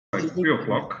It's 3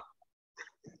 o'clock.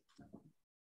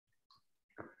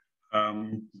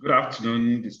 Good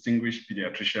afternoon, distinguished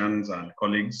pediatricians and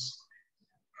colleagues.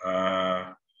 We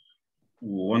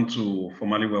want to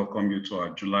formally welcome you to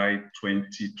our July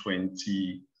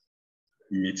 2020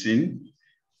 meeting.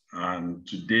 And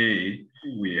today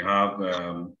we have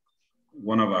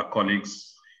one of our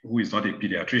colleagues who is not a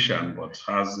pediatrician, but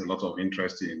has a lot of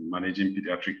interest in managing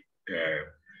pediatric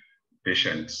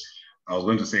patients. I was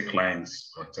going to say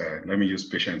clients, but let me use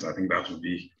patients. I think that would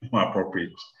be more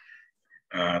appropriate.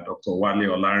 Dr. Wale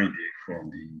Olarinde from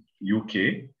the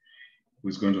UK, who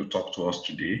is going to talk to us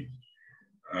today.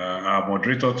 Our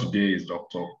moderator today is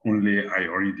Dr. Kunle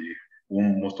Ayoride,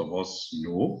 whom most of us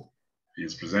know.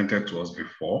 He's presented to us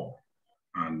before,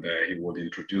 and he would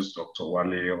introduce Dr.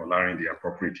 Wale Olarinde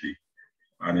appropriately.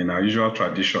 And in our usual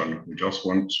tradition, we just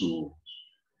want to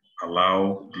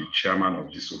allow the chairman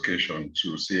of this occasion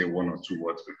to say one or two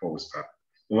words before we start.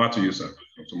 Over to you, sir,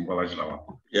 Dr. Mbalaji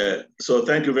Lawal. Yeah, so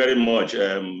thank you very much,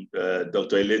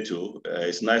 Dr. Eletu.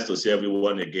 It's nice to see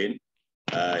everyone again.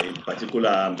 In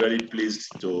particular, I'm very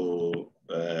pleased to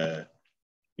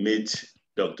meet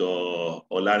Dr.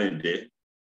 Olarinde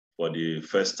for the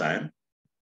first time.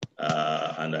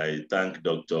 And I thank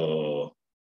Dr.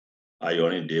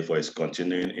 Ayorinde for his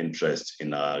continuing interest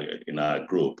in our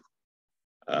group.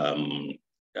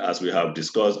 As we have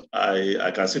discussed,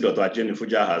 I can see Dr. Ajeni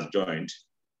Fuja has joined.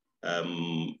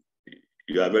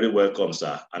 You are very welcome,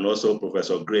 sir. And also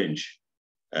Professor Grange,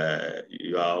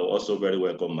 you are also very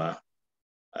welcome, ma.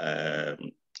 A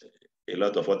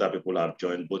lot of other people have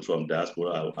joined, both from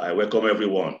diaspora. I welcome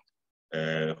everyone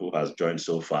who has joined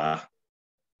so far.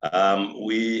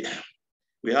 We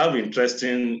have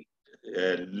interesting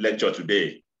lecture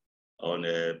today on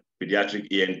pediatric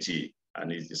ENT, and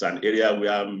it's an area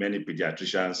where many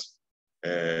pediatricians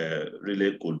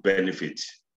really could benefit.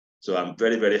 So I'm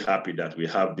very, very happy that we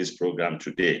have this program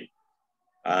today.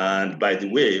 And by the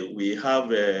way, we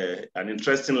have an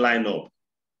interesting lineup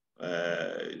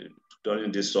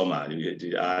during this summer.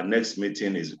 Our next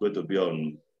meeting is going to be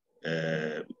on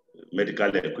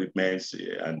medical equipment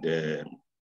and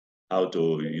how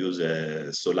to use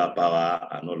solar power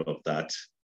and all of that.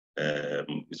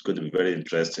 It's going to be very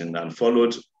interesting. And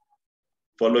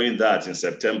following that in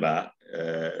September,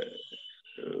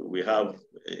 we have,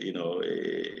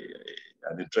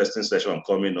 an interesting session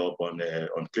coming up on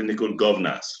clinical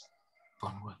governance.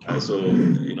 So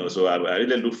I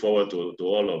really look forward to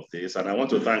all of this. And I want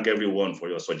to thank everyone for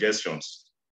your suggestions.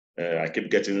 I keep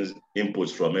getting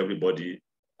inputs from everybody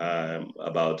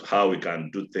about how we can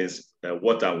do things,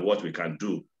 what we can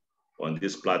do on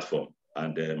this platform.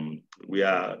 And we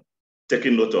are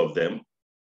taking note of them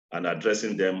and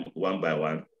addressing them one by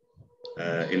one.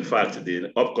 In fact,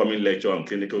 the upcoming lecture on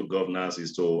clinical governance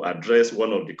is to address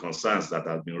one of the concerns that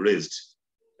have been raised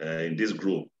in this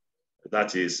group.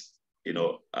 That is,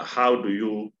 how do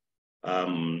you,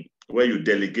 when you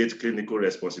delegate clinical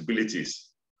responsibilities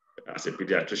as a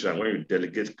pediatrician, when you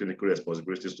delegate clinical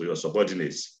responsibilities to your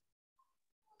subordinates,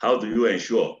 how do you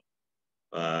ensure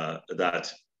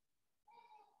that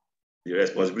the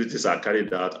responsibilities are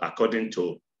carried out according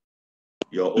to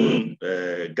your own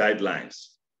guidelines?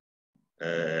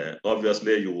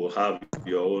 Obviously, you will have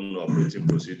your own operating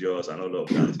procedures and all of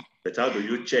that, but how do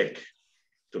you check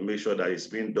to make sure that it's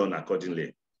being done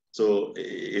accordingly? So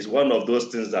it's one of those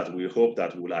things that we hope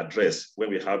that we'll address when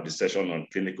we have the session on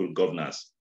clinical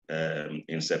governance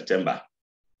in September.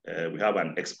 We have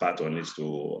an expert on it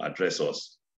to address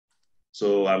us.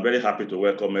 So I'm very happy to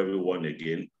welcome everyone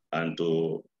again and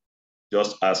to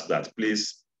just ask that,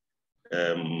 please,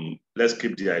 let's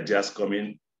keep the ideas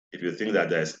coming. If you think that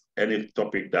there's any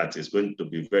topic that is going to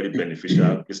be very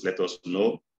beneficial, please let us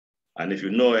know. And if you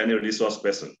know any resource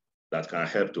person that can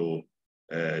help to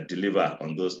deliver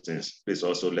on those things, please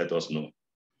also let us know.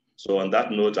 So on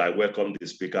that note, I welcome the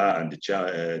speaker and the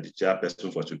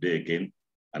chairperson for today again,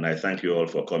 and I thank you all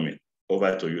for coming.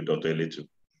 Over to you, Dr. Eletu.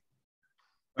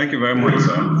 Thank you very much,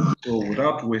 sir. So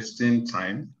without wasting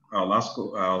time, I'll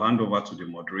hand over to the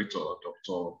moderator,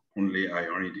 Dr. Kunle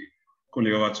Ayoride.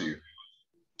 Kunle, over to you.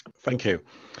 Thank you.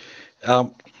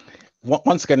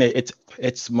 Once again,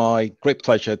 it's my great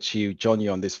pleasure to join you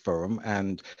on this forum,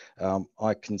 and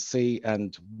I can see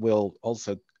and will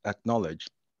also acknowledge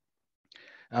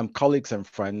colleagues and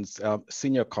friends,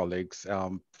 senior colleagues,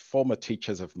 former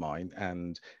teachers of mine,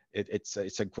 and it's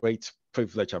a great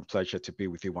privilege and pleasure to be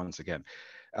with you once again.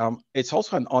 It's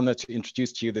also an honor to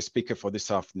introduce to you the speaker for this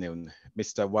afternoon,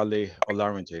 Mr. Wale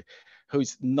Olarinde,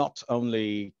 who's not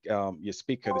only your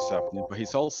speaker this afternoon, but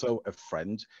he's also a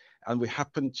friend and we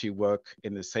happen to work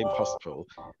in the same hospital.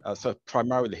 So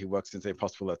primarily he works in the same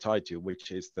hospital that I do,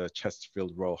 which is the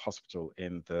Chesterfield Royal Hospital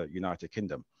in the United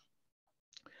Kingdom.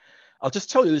 I'll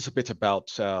just tell you a little bit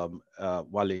about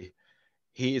Wale.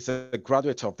 He is a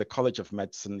graduate of the College of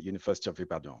Medicine, University of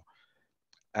Ibadan.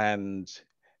 And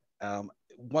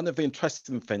one of the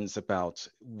interesting things about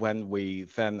when we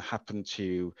then happen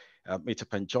to meet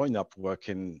up and join up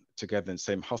working together in the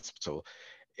same hospital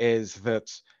is that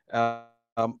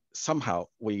somehow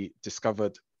we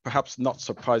discovered, perhaps not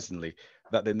surprisingly,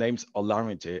 that the names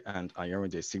Olarinde and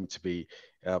Ayarinde seem to be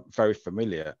very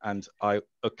familiar. And I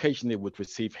occasionally would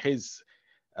receive his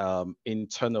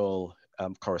internal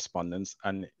correspondence,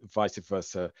 and vice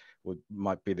versa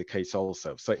might be the case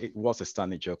also. So it was a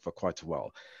standing joke for quite a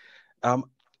while.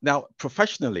 Now,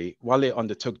 professionally, Wale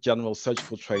undertook general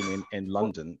surgical training in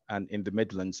London and in the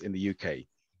Midlands in the UK.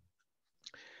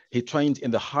 He trained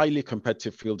in the highly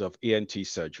competitive field of ENT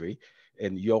surgery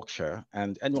in Yorkshire,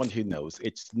 and anyone who knows,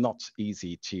 it's not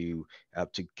easy to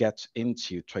get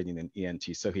into training in ENT.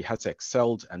 So he has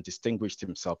excelled and distinguished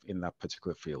himself in that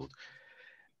particular field.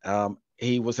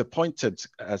 He was appointed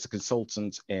as a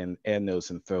consultant in ear,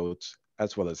 nose, and throat,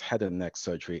 as well as head and neck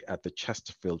surgery at the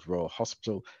Chesterfield Royal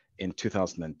Hospital in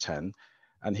 2010,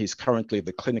 and he's currently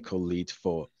the clinical lead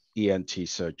for ENT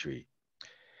surgery.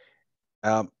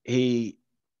 He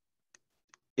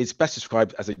is best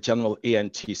described as a general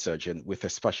ENT surgeon with a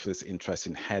specialist interest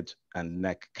in head and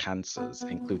neck cancers,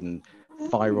 including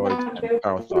thyroid and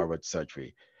parathyroid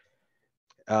surgery.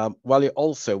 Wale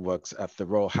also works at the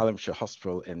Royal Hallamshire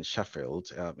Hospital in Sheffield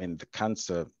in the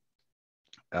cancer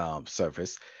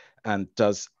service, and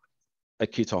does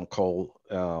acute on-call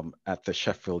at the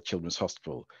Sheffield Children's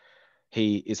Hospital.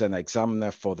 He is an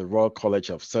examiner for the Royal College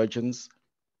of Surgeons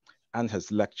and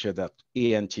has lectured at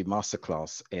ENT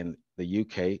Masterclass in the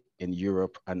UK, in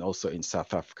Europe, and also in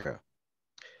South Africa.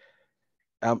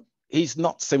 He's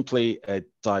not simply a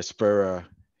diaspora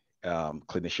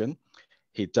clinician.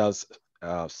 He does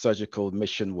surgical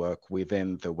mission work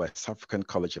within the West African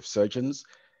College of Surgeons,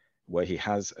 where he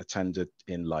has attended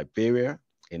in Liberia,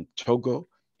 in Togo,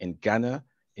 in Ghana,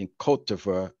 in Cote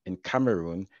d'Ivoire, in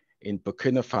Cameroon, in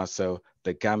Burkina Faso,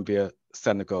 the Gambia,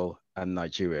 Senegal, and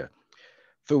Nigeria,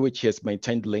 through which he has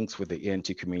maintained links with the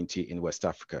ENT community in West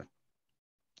Africa.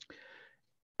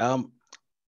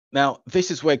 Now,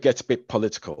 this is where it gets a bit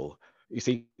political. You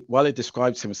see, Wale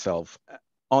describes himself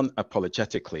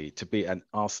unapologetically to be an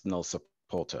Arsenal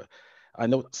supporter. I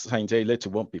know Saint later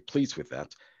won't be pleased with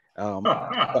that,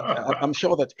 but I'm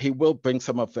sure that he will bring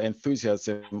some of the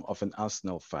enthusiasm of an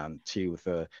Arsenal fan to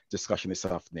the discussion this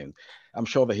afternoon. I'm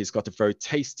sure that he's got a very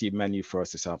tasty menu for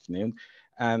us this afternoon,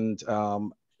 and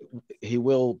he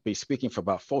will be speaking for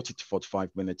about 40 to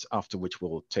 45 minutes, after which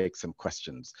we'll take some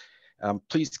questions.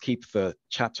 Please keep the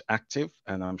chat active,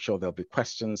 and I'm sure there'll be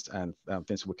questions and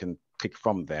things we can pick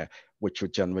from there, which will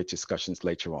generate discussions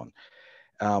later on.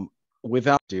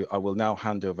 Without ado, I will now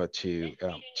hand over to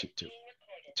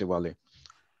Wale.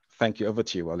 Thank you. Over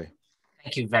to you, Wale.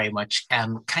 Thank you very much.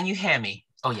 Can you hear me?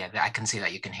 Oh yeah, I can see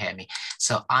that you can hear me.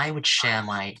 So I would share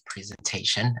my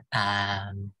presentation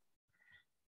and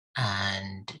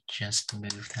just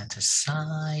move that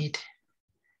aside.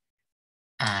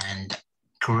 And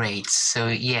great. So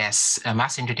yes,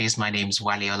 as introduced, my name is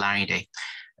Wale Olarinde,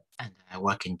 and I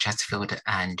work in Chesterfield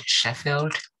and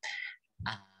Sheffield.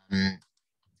 I'm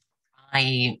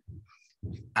going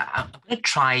to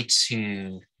try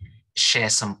to share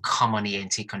some common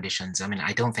ENT conditions. I mean,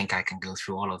 I don't think I can go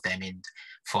through all of them in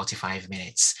 45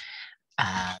 minutes.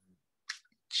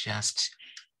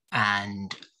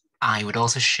 And I would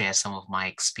also share some of my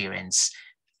experience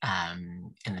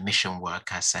in the mission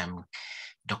work, as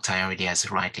Dr. Ayarinde has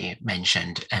rightly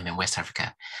mentioned, in West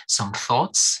Africa. Some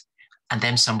thoughts, and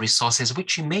then some resources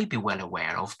which you may be well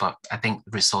aware of, but I think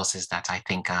resources that I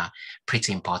think are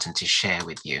pretty important to share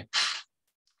with you.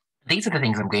 These are the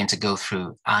things I'm going to go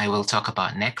through. I will talk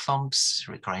about neck lumps,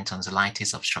 recurrent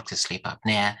tonsillitis, obstructive sleep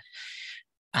apnea,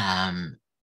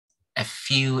 a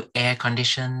few air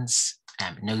conditions,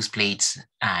 nosebleeds,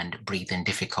 and breathing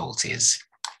difficulties.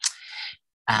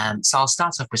 So I'll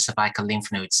start off with cervical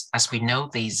lymph nodes. As we know,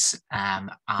 these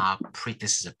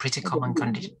this is a pretty common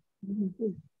condition.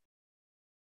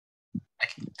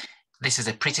 Okay. This is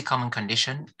a pretty common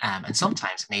condition, and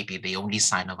sometimes maybe the only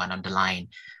sign of an underlying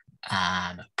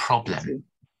problem.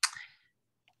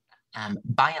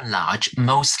 By and large,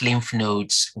 most lymph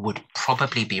nodes would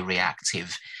probably be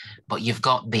reactive, but you've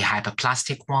got the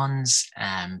hyperplastic ones,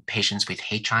 patients with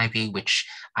HIV, which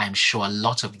I'm sure a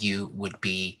lot of you would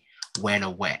be well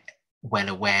aware well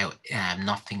aware,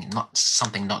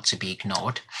 something not to be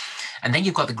ignored. And then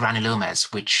you've got the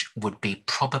granulomas, which would be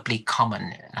probably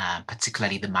common,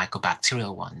 particularly the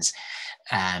mycobacterial ones.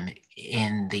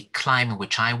 In the climate in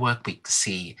which I work, we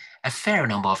see a fair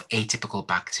number of atypical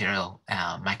bacterial,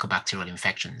 mycobacterial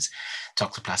infections,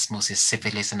 toxoplasmosis,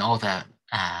 syphilis, and all the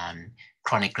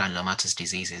chronic granulomatous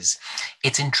diseases.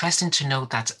 It's interesting to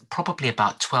note that probably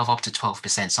about 12 up to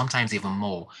 12%, sometimes even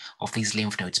more, of these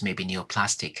lymph nodes may be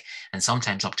neoplastic, and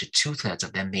sometimes up to 2/3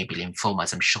 of them may be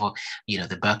lymphomas. I'm sure,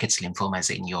 the Burkitt's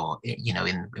lymphomas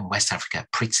in West Africa,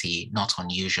 pretty not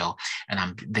unusual.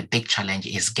 And the big challenge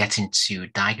is getting to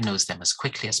diagnose them as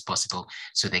quickly as possible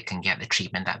so they can get the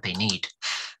treatment that they need.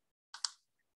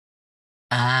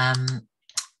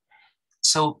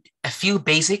 So a few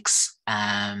basics,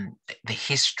 the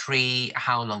history,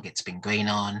 how long it's been going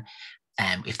on,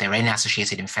 if there are any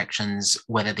associated infections,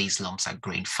 whether these lumps are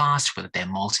growing fast, whether they're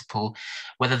multiple,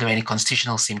 whether there are any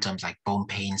constitutional symptoms like bone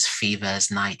pains,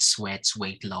 fevers, night sweats,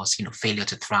 weight loss, failure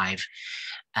to thrive.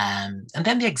 And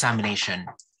then the examination,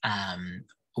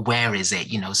 where is it?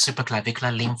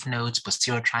 Supraclavicular lymph nodes,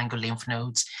 posterior triangle lymph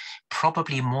nodes,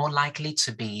 probably more likely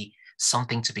to be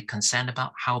something to be concerned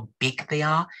about, how big they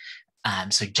are.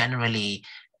 So generally,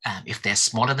 if they're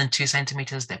smaller than 2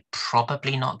 centimeters, they're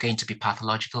probably not going to be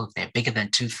pathological. If they're bigger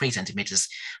than 2-3 centimeters,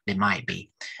 they might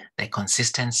be. Their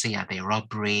consistency, are they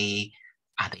rubbery?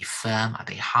 Are they firm? Are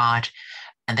they hard?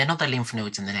 And then other lymph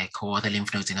nodes in the neck or other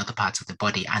lymph nodes in other parts of the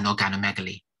body, and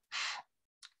organomegaly.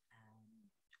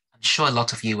 I'm sure a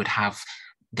lot of you would have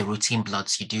the routine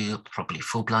bloods you do, probably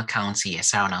full blood counts,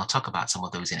 ESR, and I'll talk about some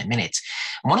of those in a minute.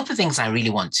 One of the things I really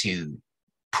want to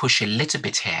push a little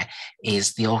bit here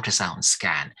is the ultrasound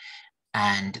scan.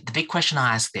 And the big question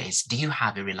I ask there is, do you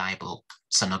have a reliable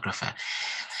sonographer?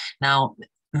 Now,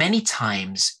 many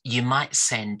times you might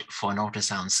send for an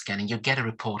ultrasound scan and you get a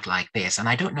report like this. And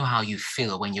I don't know how you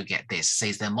feel when you get this. It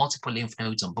says there are multiple lymph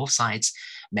nodes on both sides,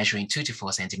 measuring 2 to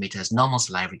 4 centimeters, normal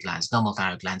salivary glands, normal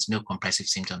thyroid glands, no compressive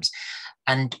symptoms.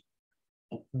 And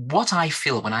what I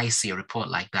feel when I see a report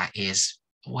like that is,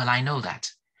 well, I know that.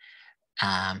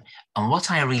 And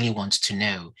what I really want to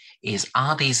know is,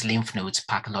 are these lymph nodes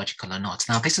pathological or not?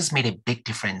 Now, this has made a big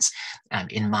difference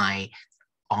in my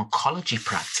oncology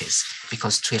practice,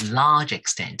 because to a large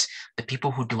extent, the people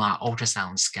who do our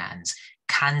ultrasound scans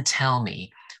can tell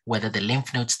me whether the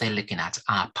lymph nodes they're looking at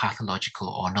are pathological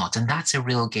or not. And that's a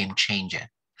real game changer.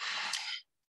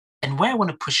 And where I want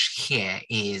to push here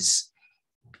is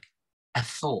a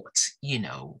thought,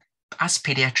 as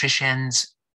pediatricians,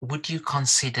 would you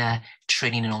consider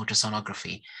training in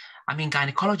ultrasonography? I mean,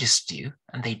 gynecologists do,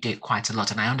 and they do it quite a lot.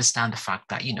 And I understand the fact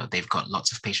that, they've got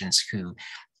lots of patients who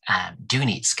do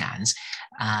need scans,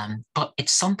 but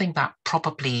it's something that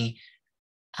probably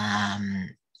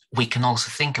we can also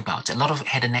think about. A lot of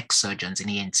head and neck surgeons in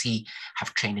ENT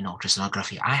have trained in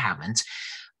ultrasonography. I haven't,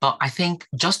 but I think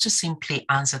just to simply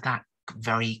answer that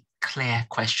very clear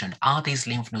question, are these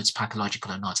lymph nodes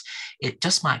pathological or not? It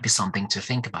just might be something to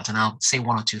think about. And I'll say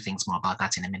 1 or 2 things more about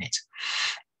that in a minute.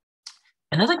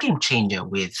 Another game changer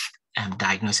with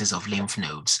diagnosis of lymph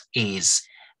nodes is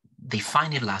the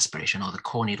fine needle aspiration or the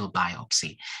core needle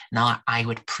biopsy. Now, I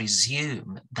would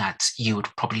presume that you would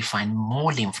probably find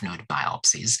more lymph node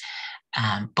biopsies,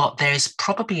 but there is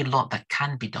probably a lot that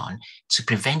can be done to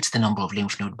prevent the number of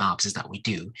lymph node biopsies that we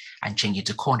do and change it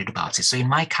to core needle biopsies. So in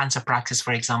my cancer practice,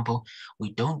 for example,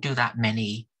 we don't do that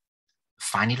many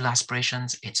fine needle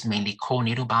aspirations. It's mainly core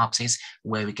needle biopsies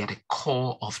where we get a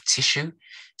core of tissue,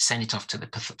 send it off to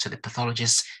the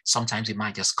pathologist. Sometimes we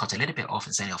might just cut a little bit off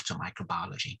and send it off to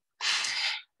microbiology.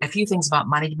 A few things about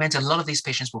management. A lot of these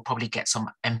patients will probably get some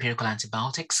empirical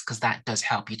antibiotics, because that does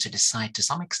help you to decide to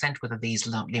some extent whether these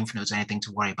lymph nodes are anything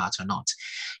to worry about or not.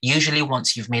 Usually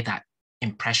once you've made that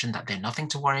impression that they're nothing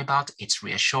to worry about, it's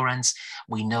reassurance.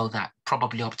 We know that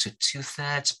probably up to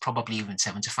 2/3, probably even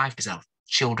 75% of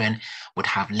children would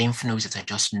have lymph nodes that are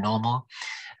just normal.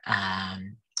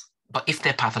 But if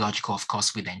they're pathological, of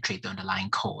course, we then treat the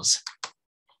underlying cause.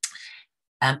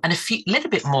 And a little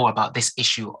bit more about this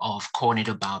issue of core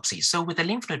needle biopsy. So with a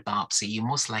lymph node biopsy, you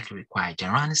most likely require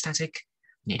general anesthetic,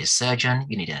 you need a surgeon,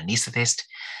 you need an anesthetist,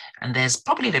 and there's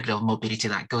probably a little bit of morbidity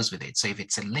that goes with it. So if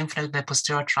it's a lymph node in the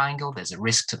posterior triangle, there's a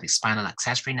risk to the spinal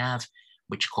accessory nerve,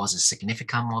 which causes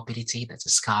significant morbidity. There's a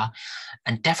scar.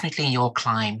 And definitely in your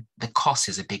climb, the cost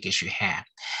is a big issue here.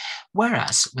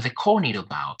 Whereas with a core needle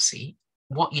biopsy,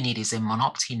 what you need is a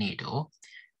monopty needle,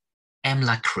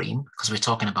 EMLA cream, because we're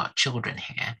talking about children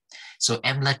here. So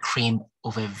EMLA cream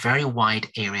over a very wide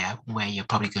area where you're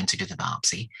probably going to do the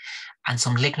biopsy, and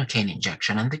some lignocaine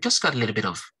injection. And they just got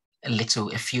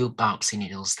a few biopsy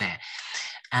needles there.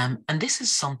 And this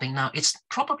is something, now it's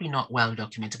probably not well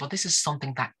documented, but this is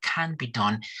something that can be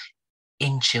done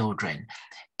in children.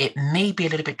 It may be a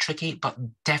little bit tricky, but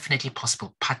definitely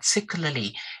possible,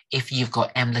 particularly if you've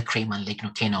got emla cream and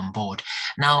lignocaine on board.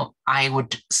 Now, I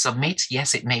would submit,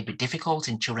 yes, it may be difficult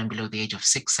in children below the age of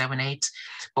 6, 7, 8,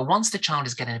 but once the child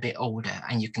is getting a bit older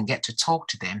and you can get to talk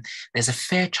to them, there's a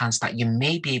fair chance that you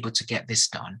may be able to get this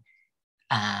done,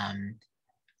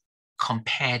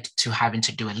 compared to having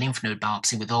to do a lymph node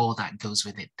biopsy with all that goes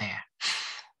with it there.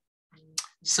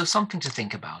 So something to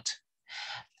think about.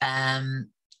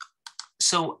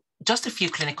 So just a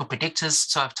few clinical predictors.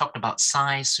 So I've talked about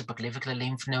size, supraclavicular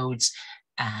lymph nodes,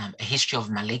 a history of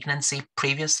malignancy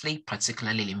previously,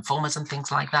 particularly lymphomas and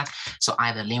things like that. So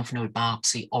either lymph node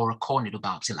biopsy or a core nodal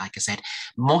biopsy, like I said,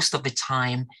 most of the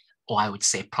time, or I would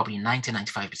say probably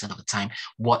 90–95% of the time,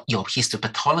 what your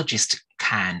histopathologist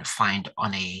can find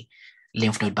on a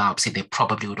lymph node biopsy, they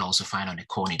probably would also find on a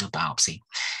core nodal biopsy.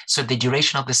 So the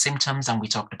duration of the symptoms, and we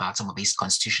talked about some of these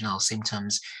constitutional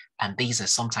symptoms, and these are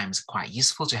sometimes quite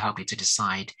useful to help you to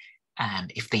decide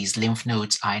if these lymph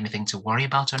nodes are anything to worry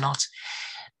about or not.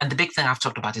 And the big thing I've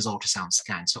talked about is ultrasound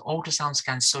scans. So ultrasound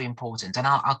scans so important. And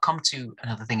I'll come to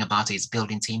another thing about it is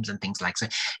building teams and things like so.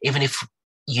 Even if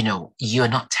you're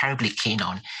not terribly keen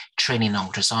on training on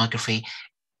ultrasonography,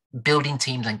 building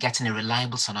teams and getting a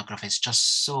reliable sonographer is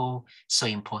just so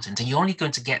important. And you're only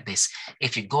going to get this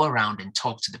if you go around and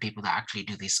talk to the people that actually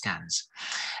do these scans.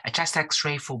 A chest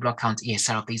x-ray, full blood count,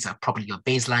 ESR, these are probably your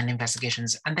baseline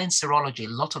investigations. And then serology,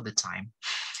 a lot of the time,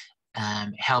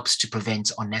 helps to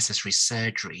prevent unnecessary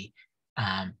surgery,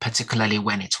 particularly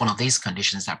when it's one of these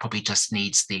conditions that probably just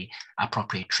needs the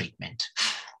appropriate treatment.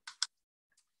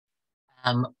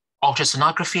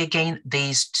 Ultrasonography, again,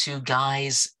 these two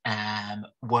guys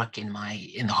work in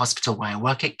the hospital where I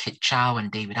work at, Kit Chow and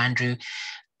David Andrew.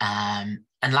 And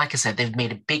like I said, they've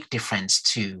made a big difference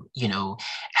to,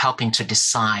 helping to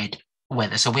decide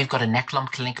whether, so we've got a neck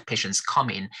lump clinic, patients come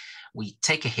in, we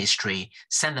take a history,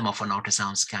 send them off an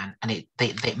ultrasound scan, and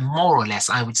they more or less,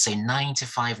 I would say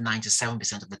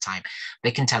 95–97% of the time,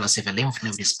 they can tell us if a lymph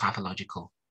node is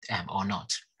pathological or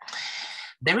not.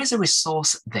 There is a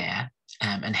resource there,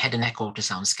 and head and neck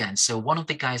ultrasound scans. So one of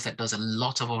the guys that does a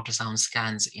lot of ultrasound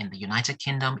scans in the United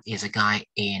Kingdom is a guy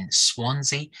in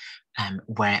Swansea,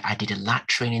 where I did a lat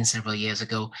training several years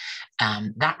ago.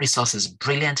 That resource is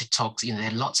brilliant. It talks, there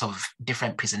are lots of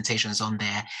different presentations on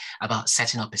there about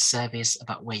setting up a service,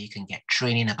 about where you can get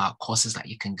training, about courses that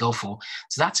you can go for.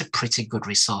 So that's a pretty good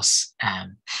resource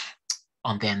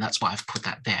on there, and that's why I've put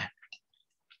that there.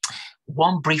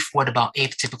 One brief word about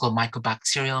atypical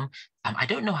mycobacterium. I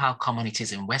don't know how common it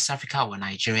is in West Africa or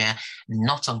Nigeria,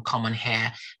 not uncommon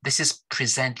here. This is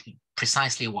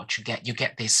precisely what you get. You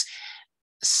get this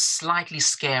slightly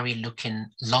scary looking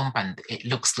lump, and it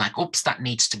looks like, oops, that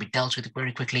needs to be dealt with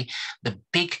very quickly. The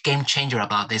big game changer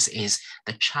about this is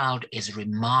the child is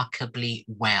remarkably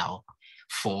well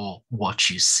for what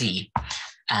you see.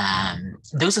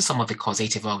 Those are some of the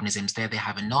causative organisms there. They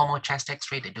have a normal chest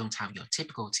x-ray. They don't have your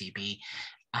typical TB.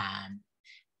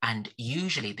 And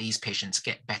usually these patients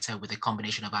get better with a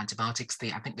combination of antibiotics.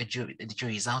 I think the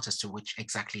jury is out as to which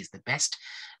exactly is the best.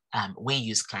 We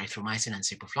use clarithromycin and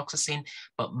ciprofloxacin,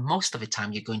 but most of the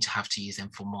time you're going to have to use them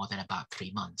for more than about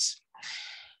 3 months.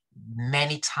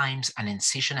 Many times an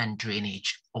incision and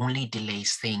drainage only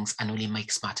delays things and only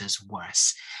makes matters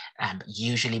worse.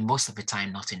 Usually, most of the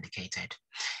time, not indicated.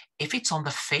 If it's on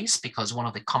the face, because one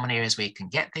of the common areas where you can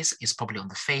get this is probably on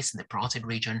the face in the parotid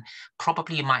region,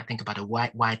 probably you might think about a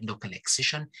wide local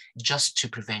excision just to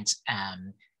prevent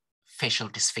facial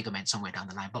disfigurement somewhere down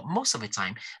the line. But most of the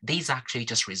time, these actually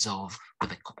just resolve with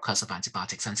the course of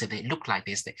antibiotics. And so they look like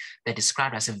this. They're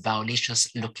described as a violaceous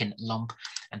looking lump.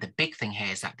 And the big thing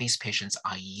here is that these patients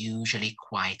are usually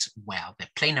quite well. They're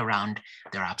playing around.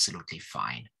 They're absolutely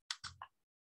fine.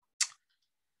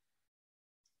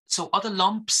 So other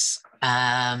lumps,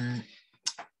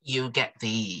 you get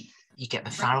the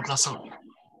thyroglossal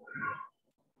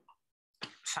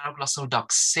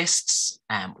duct cysts,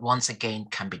 once again,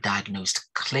 can be diagnosed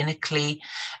clinically.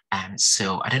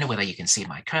 So I don't know whether you can see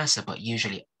my cursor, but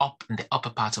usually up in the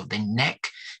upper part of the neck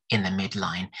in the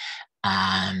midline.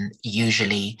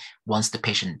 Usually once the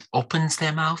patient opens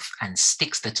their mouth and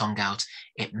sticks the tongue out,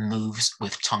 it moves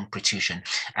with tongue protrusion.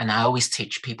 And I always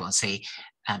teach people and say,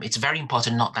 It's very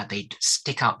important not that they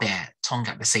stick out their tongue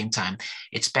at the same time.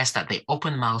 It's best that they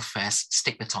open the mouth first,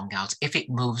 stick the tongue out. If it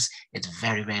moves, it's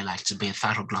very, very likely to be a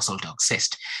thyroglossal duct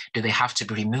cyst. Do they have to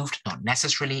be removed? Not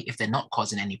necessarily. If they're not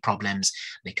causing any problems,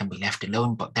 they can be left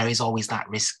alone, but there is always that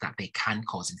risk that they can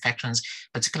cause infections,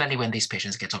 particularly when these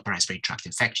patients get upper respiratory tract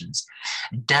infections.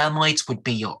 Dermoids would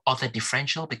be your other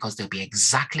differential because they'll be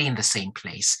exactly in the same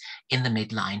place in the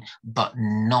midline, but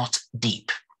not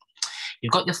deep.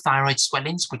 You've got your thyroid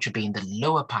swellings, which would be in the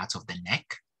lower part of the neck,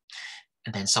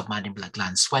 and then submandibular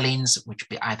gland swellings, which would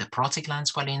be either parotid gland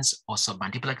swellings or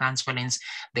submandibular gland swellings.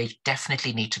 They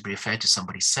definitely need to be referred to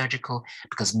somebody surgical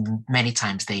because many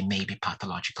times they may be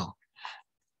pathological.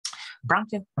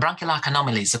 Bronchial arc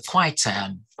anomalies are quite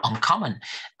uncommon.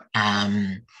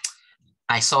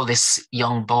 I saw this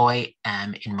young boy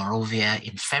in Moravia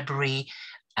in February,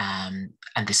 and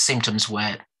the symptoms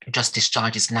were just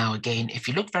discharges now again. If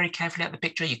you look very carefully at the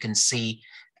picture, you can see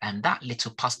that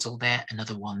little pustule there,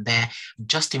 another one there,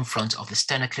 just in front of the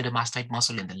sternocleidomastoid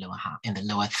muscle in the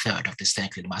lower third of the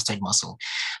sternocleidomastoid muscle.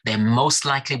 There most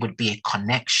likely would be a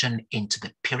connection into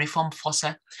the piriform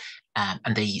fossa.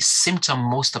 And the symptom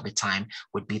most of the time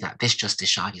would be that this just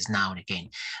discharges now and again.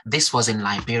 This was in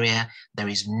Liberia. There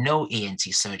is no ENT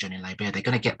surgeon in Liberia. They're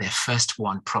going to get their first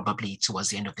one probably towards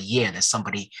the end of the year. There's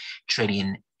somebody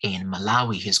training in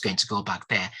Malawi who's going to go back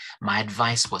there. My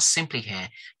advice was simply here,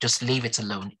 just leave it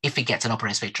alone. If it gets an upper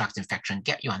respiratory tract infection,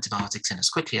 get your antibiotics in as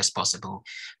quickly as possible.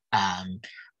 I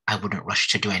wouldn't rush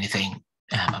to do anything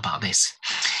about this.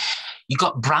 You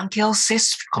got bronchial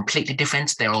cysts, completely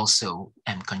different. They're also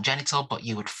congenital, but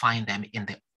you would find them in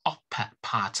the upper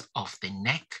part of the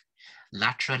neck,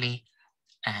 laterally,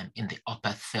 in the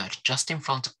upper third, just in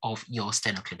front of your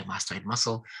sternocleidomastoid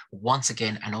muscle. Once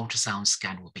again, an ultrasound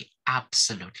scan will be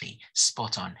absolutely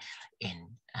spot on in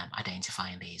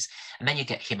identifying these. And then you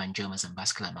get hemangiomas and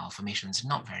vascular malformations,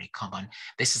 not very common.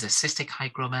 This is a cystic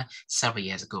hygroma several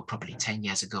years ago, probably 10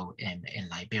 years ago in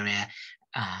Liberia.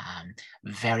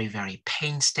 Very, very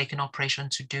painstaking operation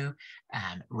to do,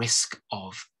 risk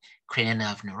of cranial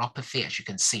nerve neuropathy. As you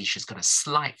can see, she's got a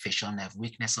slight facial nerve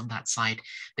weakness on that side.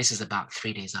 This is about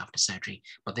 3 days after surgery,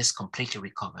 but this completely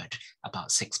recovered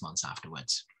about 6 months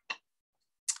afterwards.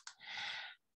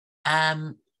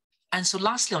 And so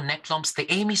lastly, on neck lumps,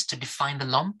 the aim is to define the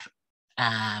lump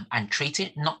and treat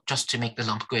it, not just to make the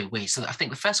lump go away. So I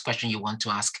think the first question you want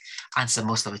to answer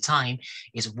most of the time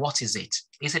is, what is it?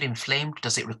 Is it inflamed?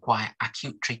 Does it require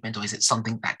acute treatment, or is it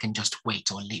something that can just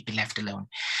wait or be left alone?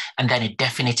 And then a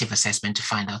definitive assessment to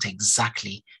find out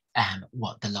exactly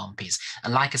what the lump is.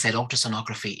 And like I said,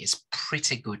 ultrasonography is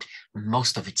pretty good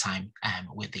most of the time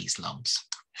with these lumps.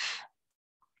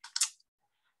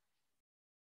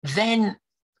 Then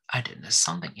I don't know,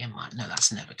 something in my, no,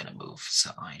 that's never going to move.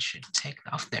 So I should take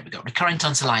that off. There we go. Recurrent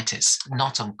tonsillitis,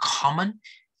 not uncommon.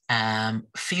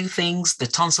 Few things, the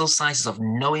tonsil size is of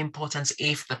no importance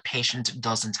if the patient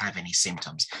doesn't have any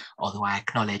symptoms, although I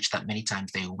acknowledge that many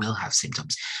times they will have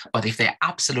symptoms. But if they're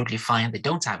absolutely fine, they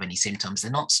don't have any symptoms,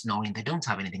 they're not snoring, they don't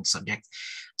have anything subject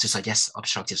to suggest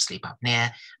obstructive sleep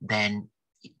apnea, then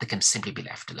they can simply be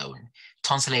left alone.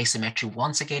 Tonsil asymmetry,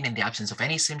 once again, in the absence of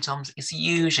any symptoms, is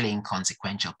usually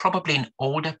inconsequential. Probably in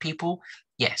older people,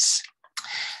 yes.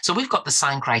 So we've got the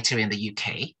sign criteria in the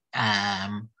UK,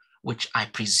 which I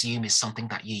presume is something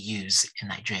that you use in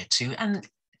Nigeria too. And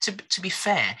to be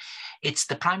fair, it's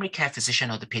the primary care physician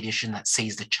or the pediatrician that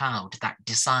sees the child that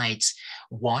decides,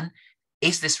 one,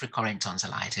 is this recurrent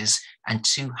tonsillitis? And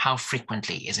two, how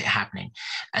frequently is it happening?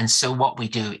 And so what we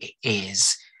do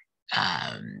is,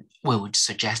 we would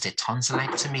suggest a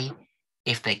tonsillectomy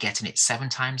if they're getting it 7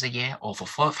 times a year, or for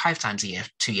 4 or 5 times a year,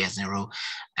 2 years in a row,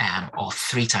 or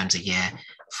 3 times a year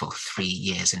for 3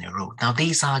 years in a row. Now,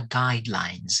 these are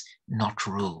guidelines, not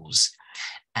rules.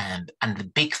 And the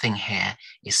big thing here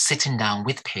is sitting down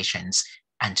with patients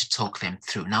and to talk them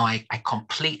through. Now, I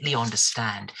completely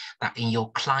understand that in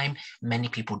your climate, many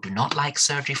people do not like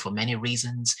surgery for many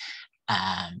reasons.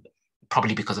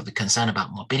 Probably because of the concern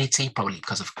about mobility, probably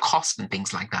because of cost and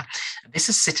things like that. This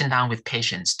is sitting down with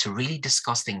patients to really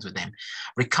discuss things with them.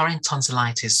 Recurrent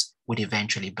tonsillitis would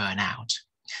eventually burn out.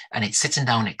 And it's sitting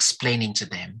down explaining to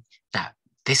them that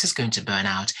this is going to burn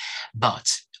out.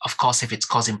 But of course, if it's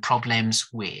causing problems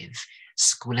with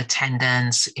school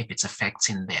attendance, if it's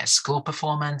affecting their school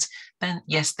performance, then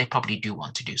yes, they probably do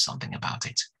want to do something about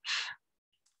it.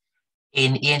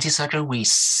 In ENT surgery, we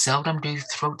seldom do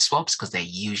throat swabs because they're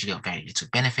usually of very little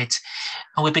benefit.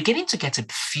 And we're beginning to get a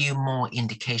few more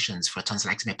indications for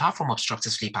tonsillectomy, apart from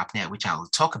obstructive sleep apnea, which I'll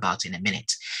talk about in a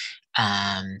minute.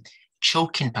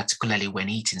 choking, particularly when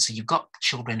eating. So you've got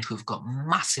children who've got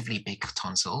massively big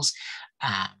tonsils,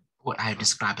 what I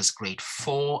describe as grade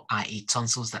 4, i.e.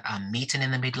 tonsils that are meeting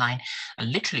in the midline,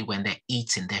 and literally when they're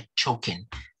eating, they're choking,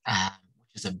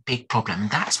 which is a big problem. And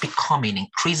that's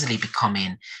increasingly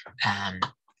becoming an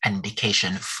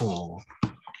indication for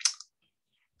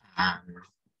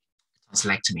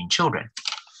tonsillectomy in children.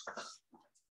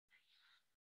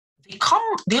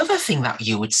 The other thing that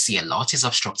you would see a lot is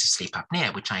obstructive sleep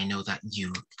apnea, which I know that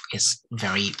is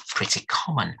pretty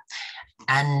common.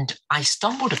 And I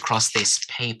stumbled across this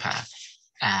paper,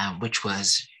 which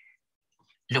was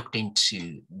looked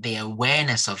into the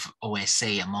awareness of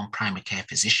OSA among primary care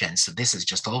physicians. So this is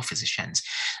just all physicians.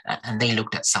 And they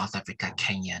looked at South Africa,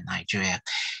 Kenya, Nigeria.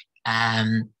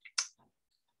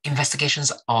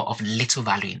 Investigations are of little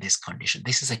value in this condition.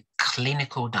 This is a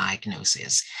clinical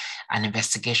diagnosis, and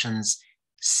investigations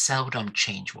seldom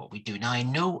change what we do. Now, I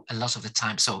know a lot of the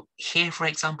time, so here, for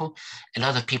example, a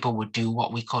lot of people would do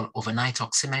what we call overnight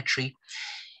oximetry.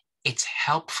 It's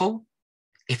helpful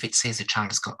if it says the child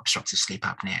has got obstructive sleep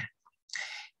apnea.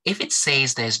 If it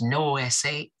says there's no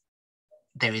OSA,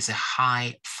 there is a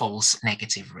high false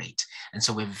negative rate. And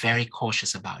so we're very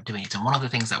cautious about doing it. And one of the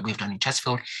things that we've done in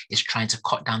Chesterfield is trying to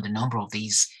cut down the number of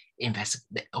these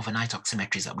overnight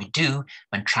oximetries that we do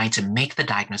when trying to make the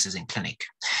diagnosis in clinic.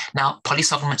 Now,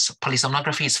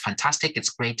 polysomnography is fantastic,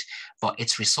 it's great, but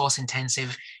it's resource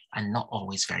intensive and not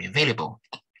always very available.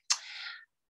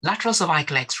 Lateral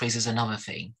cervical x-rays is another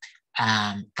thing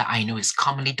that I know is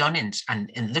commonly done,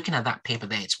 and in looking at that paper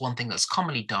there, it's one thing that's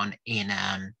commonly done in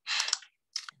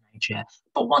Nigeria.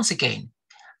 But once again,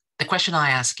 the question I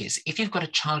ask is, if you've got a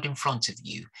child in front of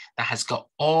you that has got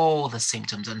all the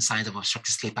symptoms and signs of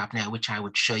obstructive sleep apnea, which I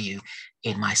would show you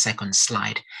in my second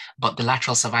slide, but the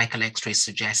lateral cervical x-ray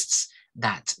suggests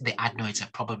that the adenoids are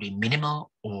probably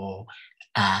minimal or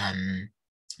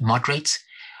moderate,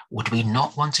 would we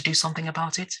not want to do something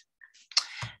about it?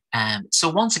 So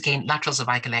once again, lateral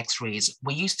cervical x-rays,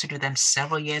 we used to do them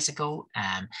several years ago,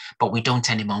 but we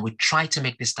don't anymore. We try to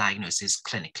make this diagnosis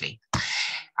clinically.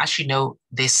 As you know,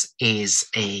 this is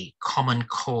a common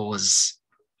cause,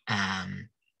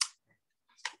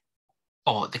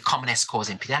 or the commonest cause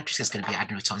in pediatrics is going to be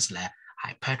adenotonsillar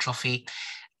hypertrophy.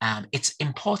 It's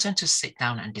important to sit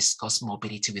down and discuss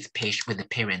morbidity with the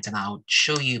parent, and I'll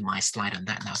show you my slide on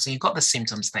that now. So you've got the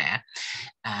symptoms there,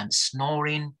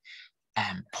 snoring,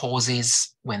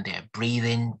 pauses when they're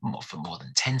breathing for more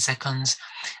than 10 seconds.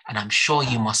 And I'm sure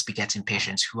you must be getting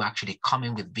patients who actually come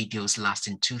in with videos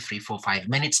lasting 2, 3, 4, 5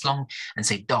 minutes long and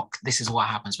say, "Doc, this is what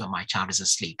happens when my child is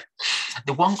asleep."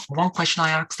 The one question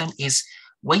I ask them is,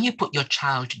 when you put your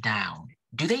child down,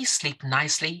 do they sleep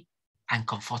nicely and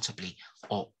comfortably,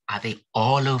 or are they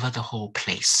all over the whole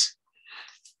place?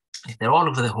 If they're all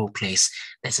over the whole place,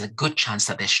 there's a good chance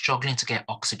that they're struggling to get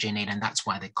oxygen in, and that's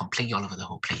why they're completely all over the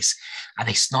whole place. Are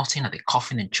they snorting? Are they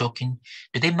coughing and choking?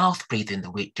 Do they mouth breathe during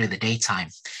the daytime?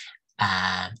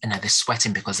 And are they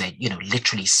sweating because they're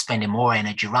literally spending more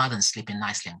energy rather than sleeping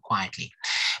nicely and quietly?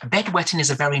 Bedwetting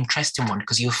is a very interesting one,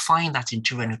 because you'll find that in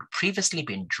children who've previously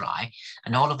been dry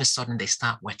and all of a sudden they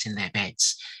start wetting their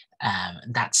beds.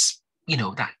 That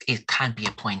it can be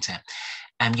a pointer.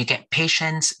 You get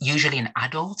patients, usually in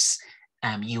adults,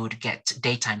 you would get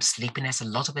daytime sleepiness a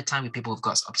lot of the time with people who've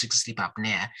got obstructive sleep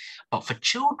apnea. But for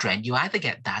children, you either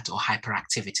get that or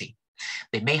hyperactivity.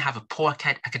 They may have a poor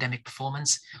academic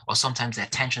performance, or sometimes their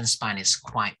attention span is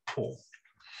quite poor.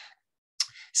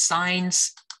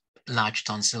 Signs, large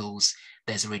tonsils,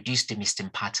 there's a reduced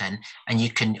demistin pattern, and you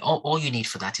can, all you need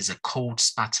for that is a cold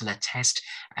spatula test.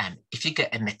 If you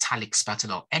get a metallic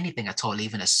spatula or anything at all,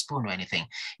 even a spoon or anything,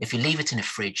 if you leave it in the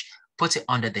fridge, put it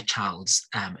under the child's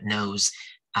nose,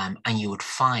 and you would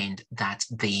find that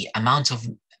the amount of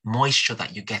moisture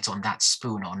that you get on that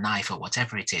spoon or knife or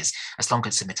whatever it is, as long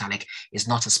as it's metallic, is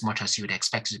not as much as you would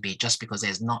expect it to be, just because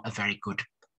there's not a very good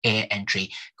air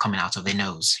entry coming out of the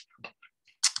nose.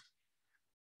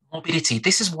 Morbidity,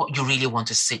 this is what you really want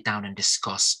to sit down and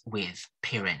discuss with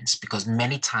parents, because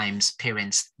many times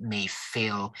parents may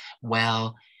feel,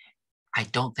 well, I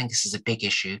don't think this is a big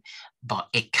issue, but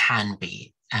it can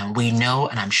be. And we know,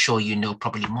 and I'm sure you know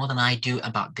probably more than I do,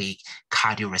 about the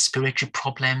cardiorespiratory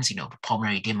problems,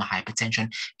 pulmonary edema, hypertension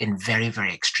in very,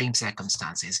 very extreme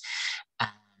circumstances.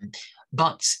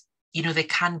 But they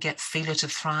can get failure to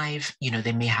thrive.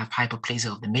 They may have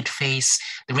hyperplasia of the midface.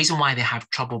 The reason why they have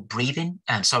trouble breathing,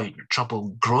 trouble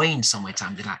growing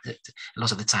a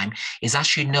lot of the time, is,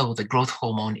 as you know, the growth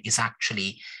hormone is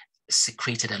actually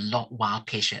secreted a lot while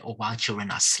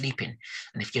children are sleeping.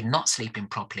 And if you're not sleeping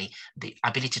properly, the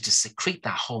ability to secrete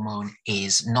that hormone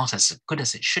is not as good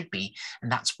as it should be.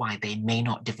 And that's why they may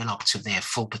not develop to their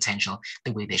full potential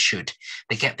the way they should.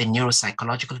 They get the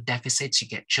neuropsychological deficits. You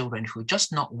get children who are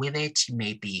just not with it,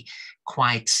 may be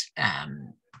quite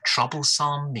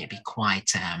troublesome, maybe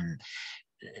quite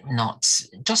not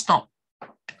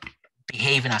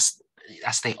behaving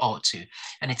as they ought to.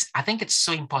 And I think it's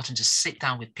so important to sit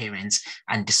down with parents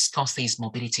and discuss these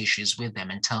mobility issues with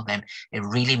them and tell them it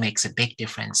really makes a big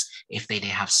difference if they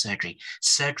have surgery.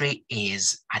 Surgery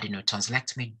is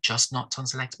tonsillectomy, just not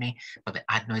tonsillectomy, but the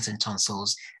adenoids and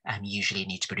tonsils usually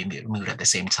need to be removed at the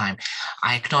same time.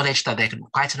 I acknowledge that there are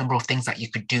quite a number of things that you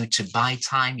could do to buy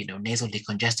time, nasal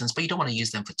decongestants, but you don't want to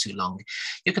use them for too long.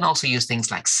 You can also use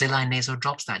things like saline nasal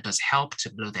drops. That does help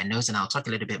to blow their nose, and I'll talk a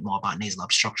little bit more about nasal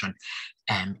obstruction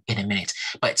in a minute.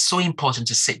 But it's so important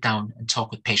to sit down and talk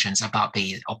with patients about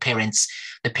the parents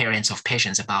of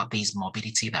patients about these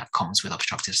morbidity that comes with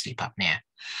obstructive sleep apnea.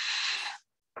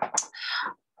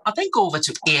 I'll then go over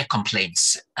to ear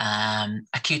complaints.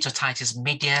 Acute otitis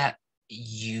media,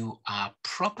 you are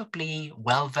probably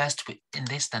well versed in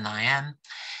this than I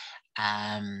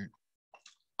am.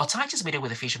 Otitis media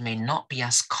with effusion may not be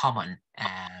as common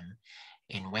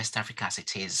in West Africa as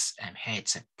it is here.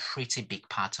 It's a pretty big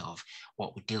part of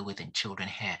what we deal with in children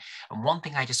here. And one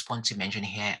thing I just want to mention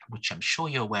here, which I'm sure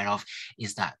you're aware of,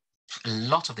 is that a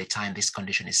lot of the time this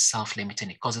condition is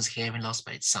self-limiting. It causes hearing loss,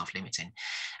 but it's self-limiting.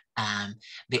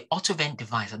 The auto-vent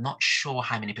device, I'm not sure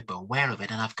how many people are aware of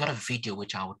it, and I've got a video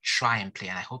which I will try and play,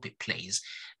 and I hope it plays.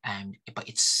 But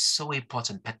it's so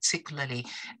important, particularly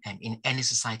in any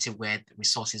society where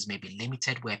resources may be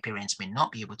limited, where parents may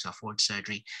not be able to afford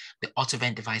surgery. The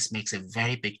auto-vent device makes a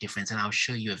very big difference, and I'll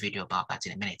show you a video about that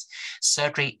in a minute.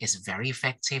 Surgery is very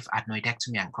effective.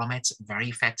 Adenoidectomy and grommets, very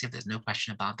effective. There's no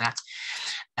question about that.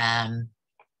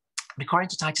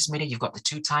 Recurrent otitis media, you've got the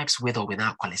two types, with or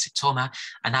without cholecystoma,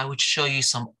 and I would show you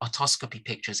some otoscopy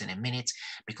pictures in a minute,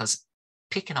 because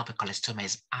picking up a cholecystoma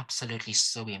is absolutely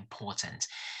so important.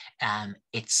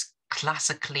 It's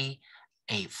classically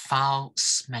a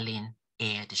foul-smelling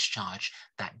air discharge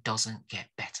that doesn't get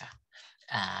better.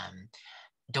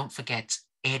 Don't forget,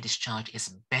 air discharge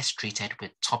is best treated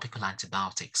with topical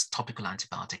antibiotics.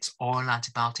 Oral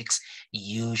antibiotics,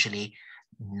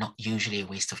 not usually a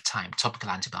waste of time. Topical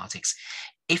antibiotics.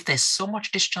 If there's so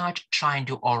much discharge, try and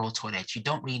do oral toilet. You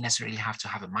don't really necessarily have to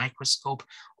have a microscope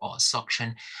or a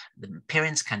suction. The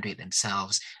parents can do it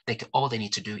themselves. All they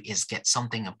need to do is get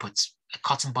something and put a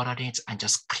cotton bud on it and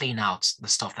just clean out the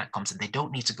stuff that comes in. They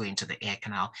don't need to go into the air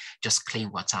canal, just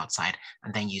clean what's outside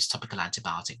and then use topical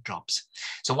antibiotic drops.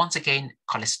 So once again,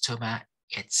 cholecystoma,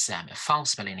 it's a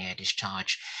foul-smelling air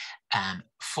discharge.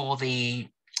 For the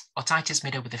otitis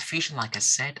media with effusion, like I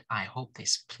said, I hope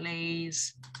this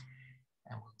plays.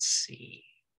 And we'll see.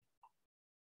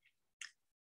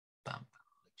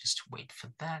 Just wait for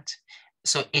that.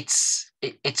 So it's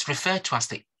referred to as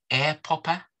the air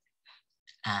popper.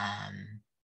 And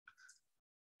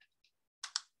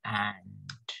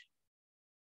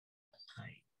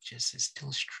it's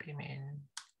still streaming.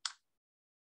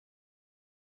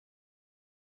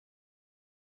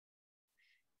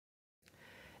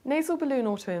 Nasal balloon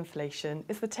autoinflation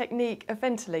is the technique of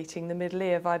ventilating the middle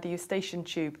ear via the eustachian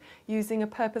tube using a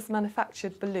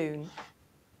purpose-manufactured balloon.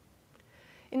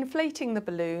 Inflating the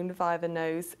balloon via the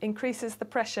nose increases the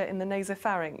pressure in the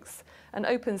nasopharynx and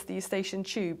opens the eustachian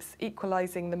tubes,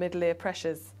 equalising the middle ear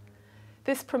pressures.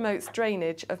 This promotes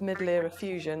drainage of middle ear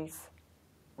effusions.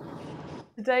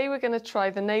 Today we're going to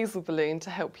try the nasal balloon to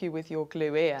help you with your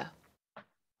glue ear.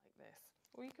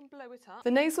 Or you can blow it up.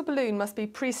 The nasal balloon must be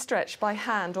pre-stretched by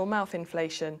hand or mouth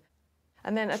inflation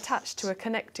and then attached to a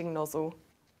connecting nozzle.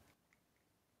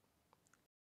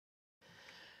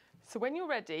 So when you're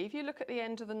ready, if you look at the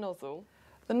end of the nozzle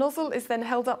is then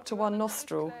held up to one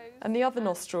nostril and the other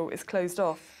nostril is closed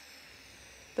off.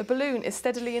 The balloon is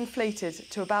steadily inflated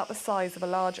to about the size of a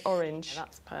large orange. Yeah,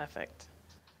 that's perfect.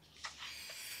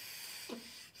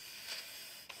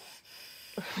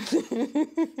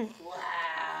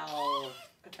 Wow!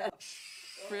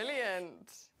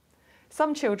 Brilliant.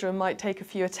 Some children might take a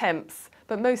few attempts,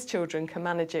 but most children can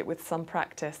manage it with some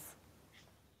practice.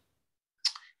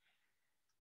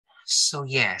 So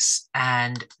yes,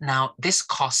 and now this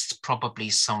costs probably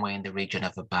somewhere in the region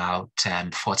of about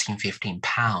 14, 15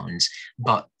 pounds,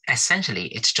 but essentially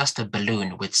it's just a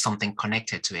balloon with something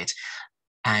connected to it.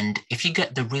 And if you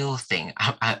get the real thing,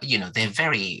 there are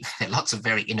lots of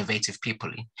very innovative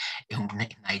people in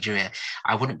Nigeria.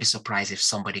 I wouldn't be surprised if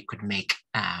somebody could make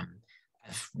a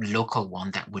local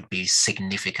one that would be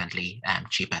significantly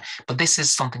cheaper. But this is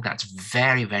something that's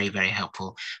very, very, very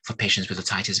helpful for patients with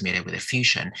otitis media with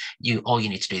effusion. All you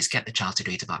need to do is get the child to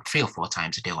do it about 3 or 4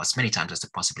 times a day, or as many times as they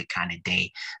possibly can a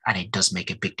day, and it does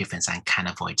make a big difference and can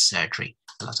avoid surgery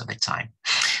a lot of the time.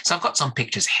 So I've got some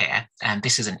pictures here, and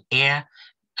this is an ear,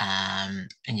 and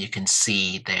you can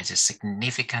see there's a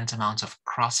significant amount of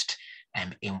crust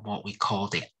in what we call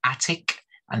the attic.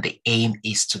 And the aim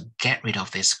is to get rid of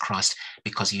this crust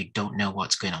because you don't know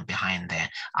what's going on behind there.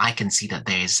 I can see that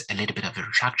there is a little bit of a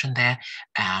retraction there.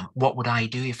 What would I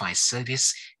do if I saw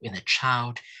this in a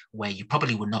child where you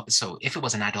probably would not? So if it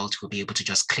was an adult who would be able to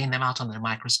just clean them out under the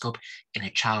microscope, in a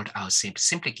child, I would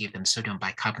simply give them sodium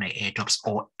bicarbonate airdrops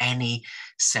or any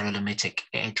cerulamitic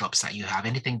airdrops that you have,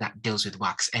 anything that deals with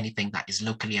wax, anything that is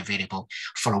locally available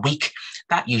for a week.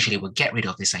 That usually will get rid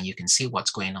of this and you can see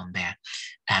what's going on there.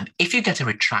 If you get a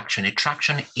retraction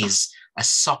is a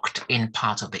sucked in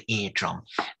part of the eardrum.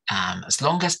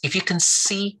 If you can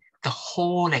see the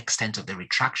whole extent of the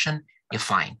retraction, you're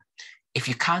fine. If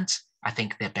you can't, I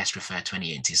think they're best referred to an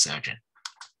ENT surgeon.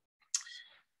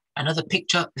 Another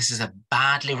picture, this is a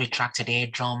badly retracted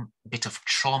eardrum, bit of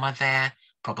trauma there,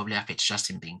 probably if it's just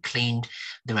in being cleaned.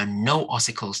 There are no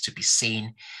ossicles to be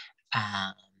seen.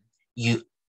 You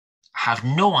have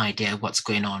no idea what's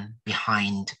going on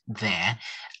behind there.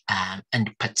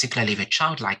 And particularly if a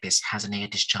child like this has an air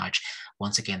discharge,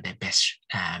 once again, they're best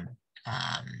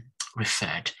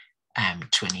referred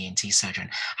to an ENT surgeon.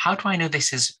 How do I know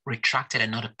this is retracted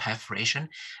and not a perforation?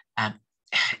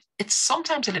 It's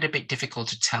sometimes a little bit difficult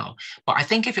to tell, but I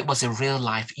think if it was a real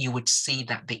life, you would see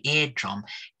that the eardrum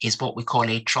is what we call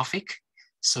atrophic.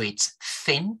 So it's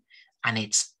thin and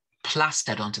it's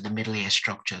plastered onto the middle ear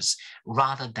structures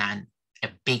rather than a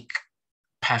big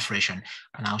perforation.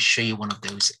 And I'll show you one of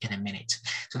those in a minute.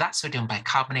 So that's sodium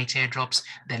bicarbonate airdrops.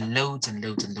 There are loads and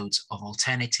loads and loads of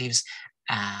alternatives.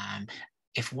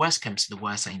 If worse comes to the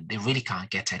worst, they really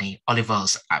can't get any. Olive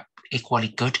oils are equally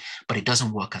good, but it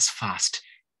doesn't work as fast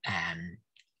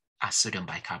as sodium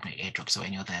bicarbonate airdrops or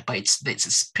any other. But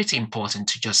it's pretty important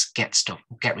to just get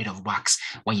rid of wax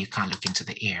when you can't look into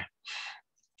the ear.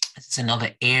 It's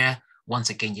another ear. Once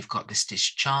again, you've got this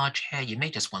discharge here. You may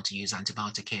just want to use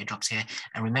antibiotic airdrops here.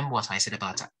 And remember what I said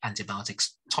about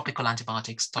antibiotics, topical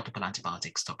antibiotics, topical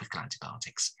antibiotics, topical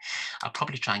antibiotics. I'll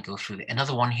probably try and go through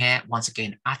another one here. Once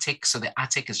again, attic. So the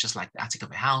attic is just like the attic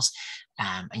of a house.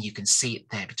 And you can see it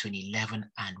there between 11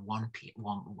 and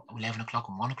 11 o'clock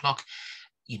and 1 o'clock.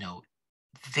 You know,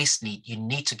 you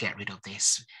need to get rid of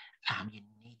this. You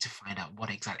need to find out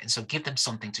what exactly, and so give them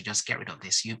something to just get rid of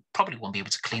this. You probably won't be able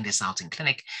to clean this out in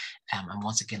clinic. And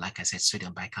once again, like I said,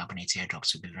 sodium bicarbonate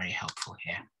airdrops would be very helpful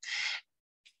here.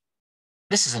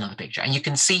 This is another picture, and you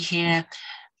can see here,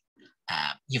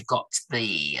 you've got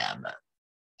the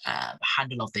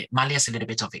handle of the malleus, a little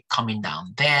bit of it coming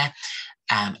down there.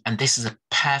 And this is a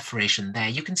perforation there.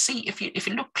 You can see if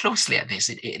you look closely at this,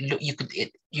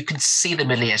 you can see the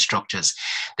middle ear structures.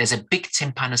 There's a big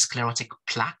tympanosclerotic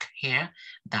plaque here.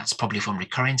 That's probably from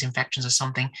recurrent infections or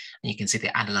something. And you can see the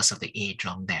annulus of the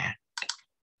eardrum there.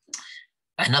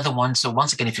 Another one. So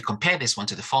once again, if you compare this one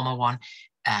to the former one,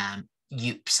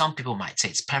 some people might say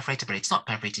it's perforated, but it's not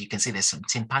perforated. You can see there's some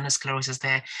tympanosclerosis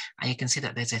there, and you can see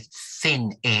that there's a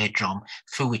thin eardrum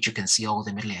through which you can see all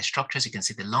the middle ear structures. You can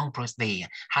see the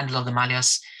handle of the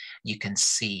malleus. You can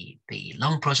see the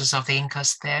lung process of the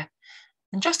incus there.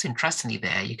 And just interestingly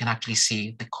there, you can actually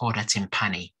see the chorda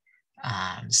tympani.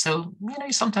 So,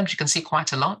 sometimes you can see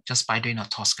quite a lot just by doing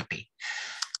otoscopy.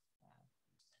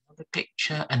 Another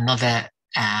picture, another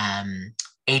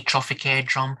atrophic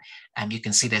eardrum. You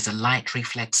can see there's a light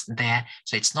reflex there,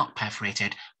 so it's not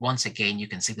perforated. Once again, you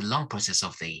can see the lung process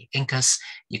of the incus.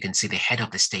 You can see the head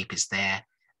of the stapes there,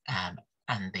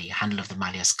 and the handle of the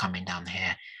malleus coming down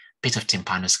here. Bit of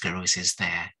tympanosclerosis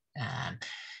there.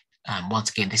 Once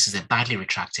again, this is a badly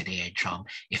retracted eardrum.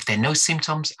 If there are no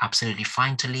symptoms, absolutely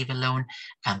fine to leave alone.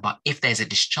 But if there's a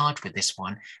discharge with this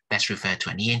one, best refer to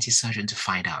an ENT surgeon to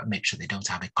find out and make sure they don't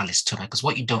have a cholestoma. Because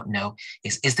what you don't know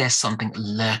is there something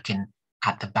lurking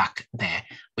at the back there,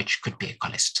 which could be a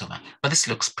cholestoma. But this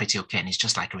looks pretty okay, and it's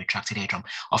just like a retracted eardrum.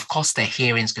 Of course, their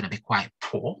hearing is going to be quite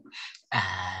poor.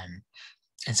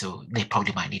 And so they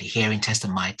probably might need a hearing test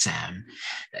and might, a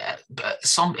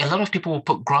lot of people will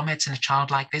put grommets in a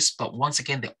child like this, but once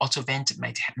again, the autovent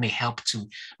may help to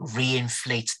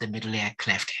reinflate the middle ear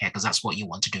cleft here, because that's what you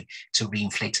want to do, to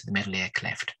reinflate the middle ear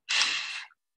cleft.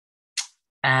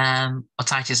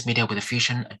 Otitis media with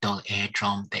effusion, a dull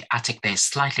eardrum, the attic there is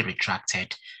slightly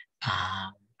retracted,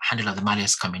 handle of the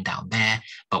malleus coming down there,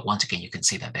 but once again, you can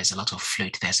see that there's a lot of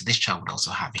fluid there, so this child would also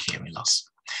have a hearing loss.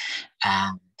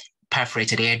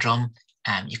 Perforated eardrum,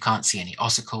 you can't see any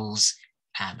ossicles.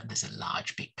 There's a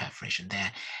large, big perforation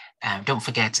there. Don't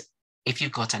forget, if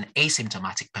you've got an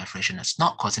asymptomatic perforation that's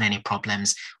not causing any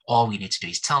problems, all we need to do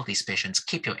is tell these patients,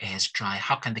 keep your ears dry.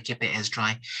 How can they keep their ears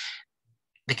dry?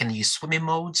 They can use swimming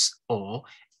modes, or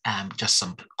just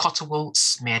some cotton wool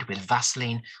smeared with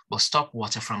Vaseline will stop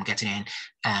water from getting in.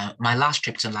 My last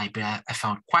trip to Liberia, I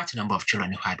found quite a number of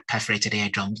children who had perforated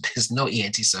eardrums. There's no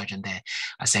ENT surgeon there.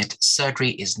 I said,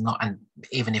 surgery is not, and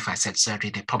even if I said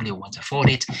surgery, they probably won't afford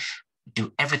it.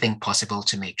 Do everything possible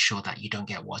to make sure that you don't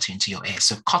get water into your ear.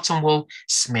 So cotton wool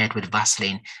smeared with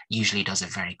Vaseline usually does a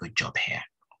very good job here.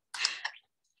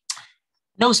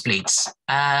 Nosebleeds,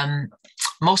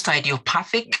 most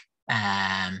idiopathic.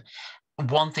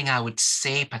 One thing I would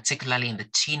say, particularly in the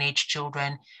teenage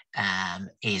children,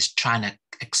 is trying to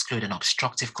exclude an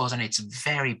obstructive cause, and it's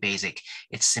very basic.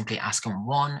 It's simply asking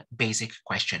one basic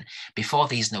question. Before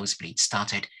these nosebleeds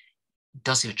started,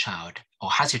 does your child,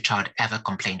 or has your child ever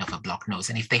complained of a blocked nose?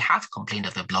 And if they have complained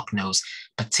of a blocked nose,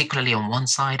 particularly on one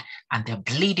side, and they're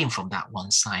bleeding from that one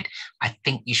side, I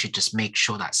think you should just make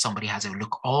sure that somebody has a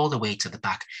look all the way to the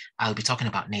back. I'll be talking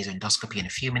about nasal endoscopy in a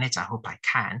few minutes. I hope I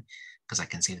can, because I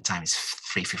can see the time is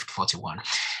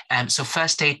 3:41. So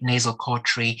first aid, nasal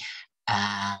cautery,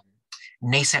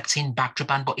 Naseptin,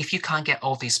 Bactroban, but if you can't get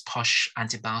all these posh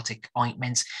antibiotic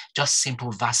ointments, just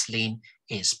simple Vaseline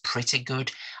is pretty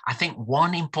good. I think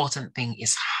one important thing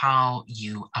is how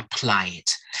you apply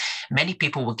it. Many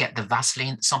people will get the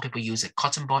Vaseline. Some people use a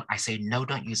cotton bud. I say, no,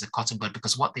 don't use a cotton bud,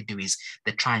 because what they do is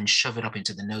they try and shove it up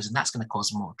into the nose, and that's going to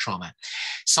cause more trauma.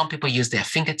 Some people use their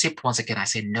fingertip. Once again, I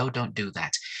say, no, don't do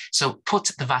that. So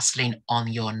put the Vaseline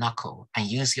on your knuckle and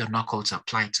use your knuckle to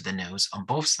apply it to the nose on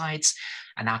both sides,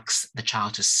 and ask the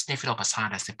child to sniff it up as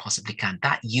hard as they possibly can.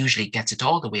 That usually gets it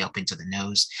all the way up into the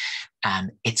nose.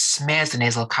 It smears the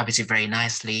nasal cavity very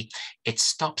nicely. It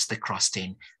stops the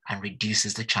crusting and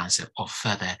reduces the chance of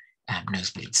further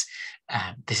nosebleeds.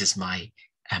 This is my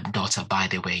daughter, by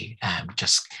the way,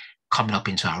 just coming up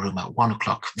into our room at 1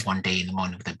 o'clock one day in the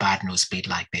morning with a bad nosebleed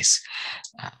like this.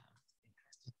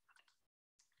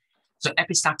 So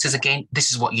epistaxis, again,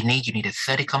 this is what you need. You need a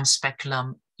 30-cum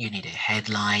speculum. You need a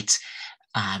headlight.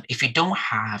 If you don't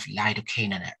have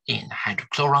lidocaine in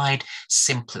hydrochloride,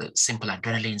 simple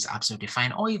adrenaline is absolutely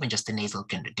fine, or even just the nasal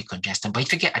decongestant. But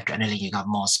if you get adrenaline, you got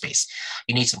more space.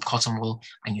 You need some cotton wool,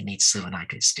 and you need silver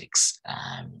nitrate sticks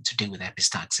to deal with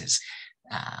epistaxis.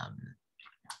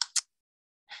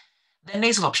 The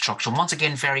nasal obstruction, once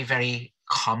again, very, very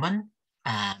common.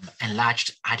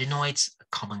 Enlarged adenoids, a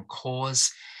common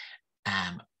cause,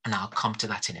 and I'll come to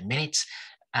that in a minute.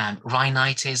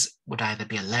 Rhinitis would either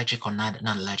be allergic or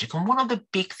non-allergic. And one of the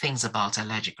big things about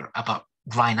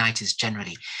rhinitis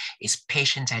generally is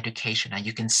patient education. And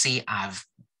you can see I've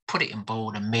put it in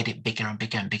bold and made it bigger and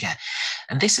bigger and bigger.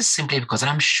 And this is simply because, and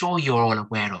I'm sure you're all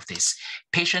aware of this,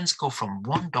 patients go from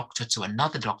one doctor to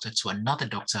another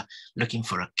doctor looking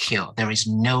for a cure. There is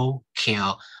no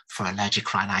cure for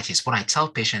allergic rhinitis. When I tell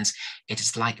patients, it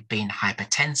is like being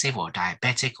hypertensive or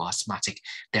diabetic or asthmatic.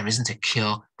 There isn't a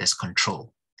cure, there's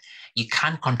control. You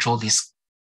can control these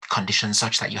conditions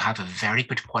such that you have a very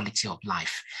good quality of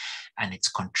life. And it's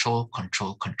control,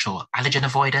 control, control. Allergen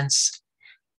avoidance,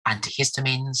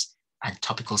 antihistamines, and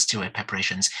topical steroid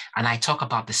preparations. And I talk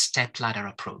about the step-ladder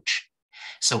approach.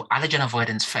 So allergen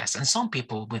avoidance first. And some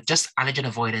people with just allergen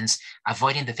avoidance,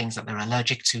 avoiding the things that they're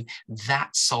allergic to, that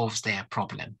solves their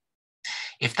problem.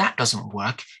 If that doesn't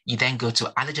work, you then go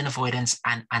to allergen avoidance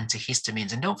and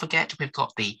antihistamines. And don't forget, we've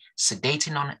got the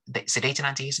sedating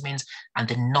antihistamines and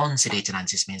the non-sedating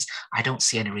antihistamines. I don't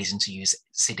see any reason to use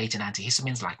sedating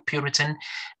antihistamines like Puritan.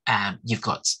 You've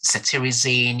got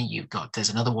cetirizine,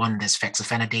 there's another one, there's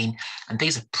fexofenadine, and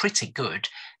these are pretty good,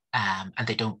 and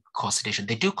they don't cause sedation.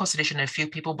 They do cause sedation in a few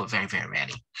people, but very, very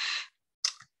rarely.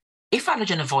 If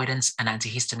allergen avoidance and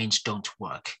antihistamines don't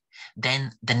work,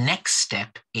 then the next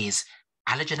step is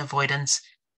allergen avoidance,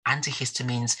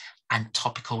 antihistamines, and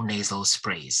topical nasal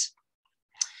sprays.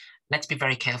 Let's be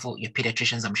very careful. You're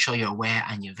pediatricians, I'm sure you're aware,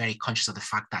 and you're very conscious of the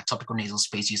fact that topical nasal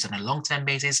sprays used on a long-term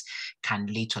basis can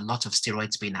lead to a lot of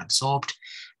steroids being absorbed.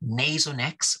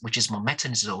 Nasonex, which is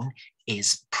mometasone,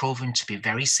 is proven to be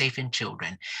very safe in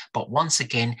children, but once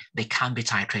again, they can be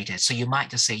titrated. So you might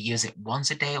just say use it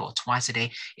once a day or twice a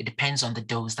day. It depends on the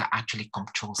dose that actually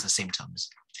controls the symptoms.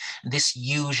 This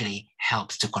usually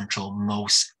helps to control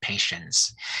most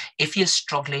patients. If you're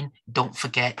struggling, don't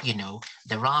forget,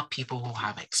 there are people who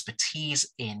have expertise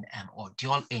in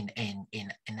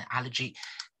allergy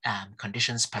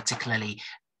conditions, particularly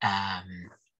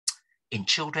in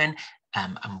children.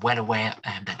 I'm well aware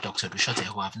that Dr. Dushote,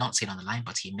 who I've not seen on the line,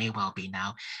 but he may well be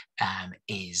now,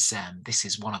 this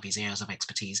is one of his areas of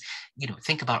expertise. You know,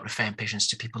 think about referring patients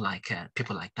to people like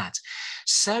that.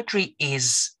 Surgery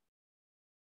is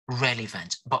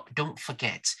relevant, but don't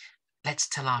forget, let's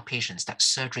tell our patients that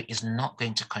surgery is not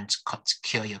going to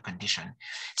cure your condition.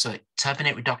 So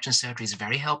turbinate reduction surgery is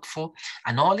very helpful,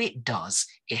 and all it does,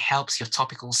 it helps your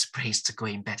topical sprays to go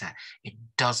in better. It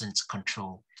doesn't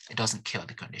cure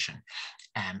the condition.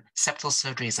 Septal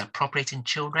surgery is appropriate in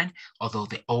children, although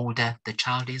the older the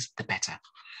child is, the better.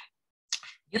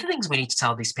 The other things we need to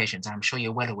tell these patients, I'm sure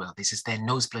you're well aware of this, is their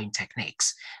nose blowing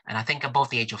techniques. And I think above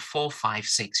the age of 4, 5,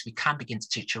 6, we can begin to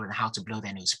teach children how to blow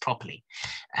their nose properly.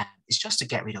 It's just to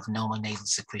get rid of normal nasal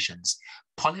secretions.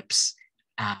 Polyps,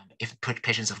 if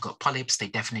patients have got polyps, they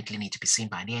definitely need to be seen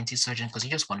by an ENT surgeon, because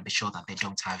you just want to be sure that they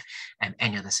don't have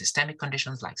any other systemic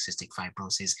conditions like cystic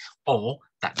fibrosis, or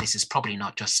that this is probably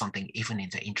not just something even in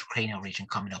the intracranial region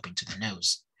coming up into the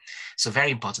nose. So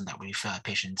very important that we refer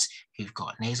patients who've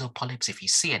got nasal polyps, if you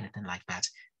see anything like that,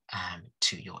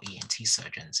 to your ENT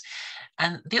surgeons.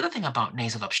 And the other thing about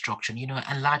nasal obstruction, you know,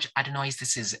 enlarged adenoids,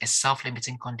 this is a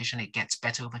self-limiting condition. It gets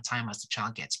better over time as the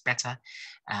child gets better.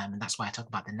 And that's why I talk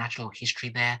about the natural history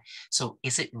there. So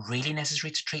is it really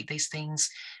necessary to treat these things?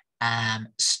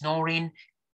 Snoring,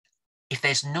 if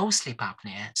there's no sleep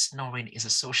apnea, snoring is a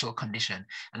social condition.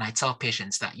 And I tell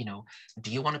patients that, you know,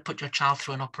 do you want to put your child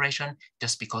through an operation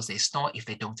just because they snore if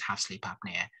they don't have sleep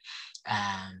apnea?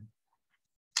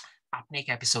 Apneic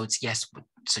episodes, yes, would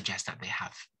suggest that they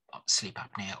have sleep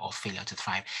apnea or failure to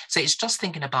thrive. So it's just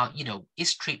thinking about, you know,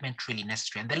 is treatment really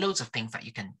necessary? And there are loads of things that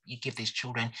you give these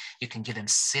children. You can give them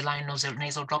saline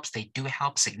nasal drops. They do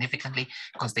help significantly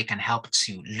because they can help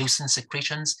to loosen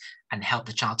secretions and help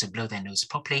the child to blow their nose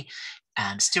properly.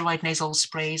 Steroid nasal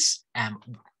sprays,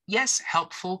 yes,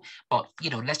 helpful, but, you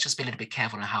know, let's just be a little bit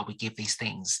careful on how we give these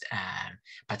things,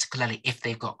 particularly if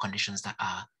they've got conditions that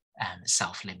are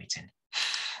self-limiting.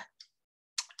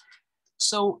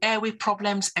 So airway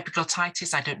problems,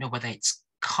 epiglottitis, I don't know whether it's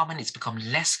common. It's become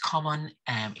less common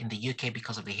in the UK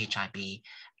because of the HIV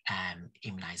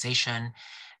immunization.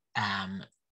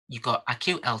 You got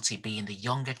acute LTB in the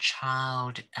younger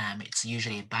child. It's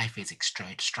usually a biphasic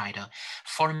stridor.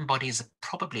 Foreign bodies are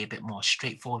probably a bit more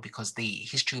straightforward because the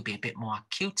history will be a bit more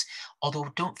acute.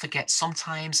 Although don't forget,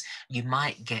 sometimes you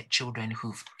might get children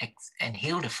who've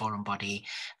inhaled a foreign body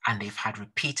and they've had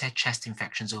repeated chest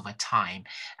infections over time.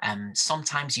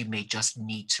 Sometimes you may just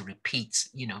need to repeat,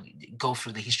 you know, go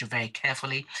through the history very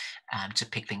carefully to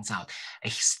pick things out. A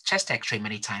chest x-ray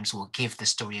many times will give the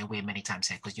story away many times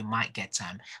here, because you might get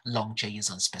long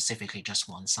changes on specifically just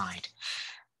one side.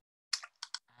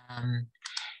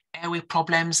 Airway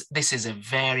problems, this is a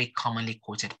very commonly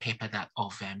quoted paper that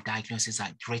of diagnosis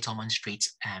at Great Ormond Street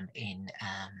in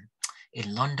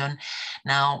London.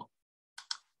 Now,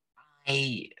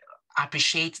 I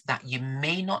appreciate that you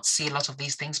may not see a lot of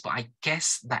these things, but I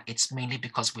guess that it's mainly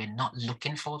because we're not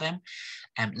looking for them.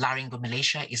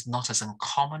 Laryngomalacia is not as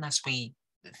uncommon as we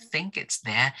think it's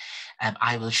there.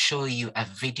 I will show you a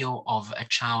video of a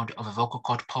child of a vocal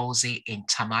cord palsy in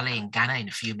Tamale in Ghana in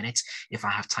a few minutes, if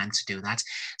I have time to do that.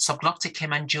 Subglottic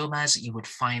hemangiomas, you would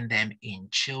find them in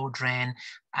children.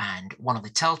 And one of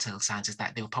the telltale signs is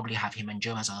that they'll probably have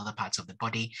hemangiomas on other parts of the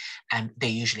body, and they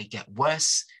usually get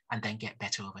worse and then get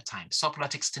better over time.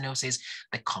 Subglottic stenosis,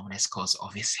 the commonest cause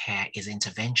of this hair is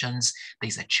interventions.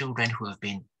 These are children who have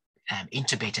been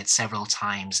intubated several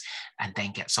times and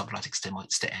then get subglottic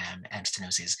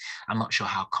stenosis. I'm not sure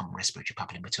how common respiratory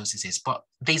papillomatosis is, but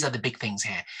these are the big things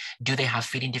here. Do they have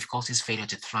feeding difficulties, failure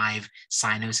to thrive,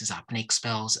 cyanosis, apneic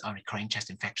spells, or recurring chest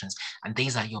infections? And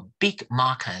these are your big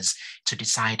markers to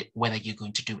decide whether you're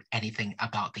going to do anything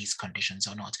about these conditions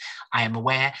or not. I am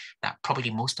aware that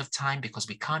probably most of the time, because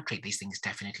we can't treat these things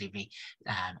definitely,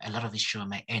 a lot of these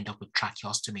children may end up with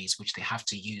tracheostomies, which they have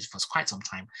to use for quite some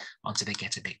time until they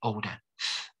get a bit older.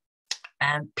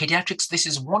 Pediatrics, this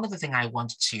is one of the things I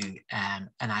want to, and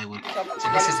I would,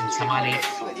 so this is in Somali.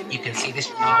 You can see this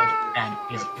child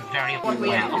is very well.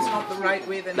 It's not the right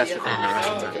way, then that's okay,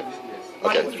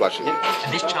 it's flashing.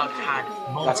 And this child had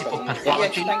multiple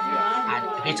pathology, had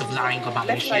a bit of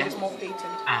laryngomalacia,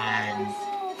 and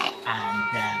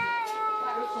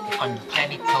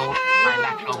congenital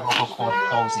bilateral vocal cord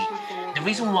palsy. The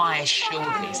reason why I show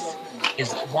this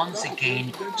is once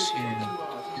again to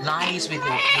lies with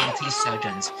your ENT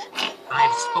surgeons.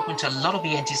 I've spoken to a lot of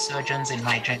ENT surgeons in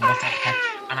Nigeria and West Africa,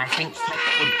 and I think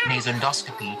flexible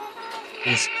nasendoscopy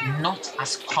is not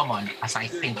as common as I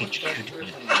think it should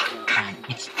be.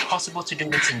 It's possible to do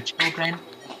this in children,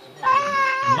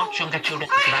 much younger children,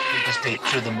 you can actually just do it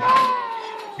through the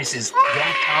mouth. This is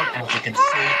young child, as you can see.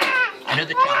 I know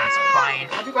the child is crying,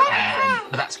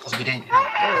 but that's because we didn't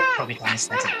have appropriate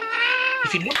anesthetic.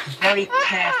 If you look very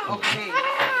carefully,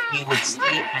 you would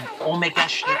see an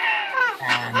omega-shaped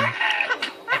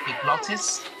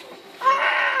epiglottis.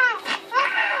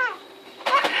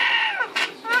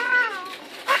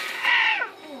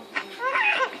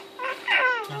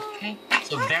 Okay,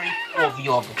 so very poor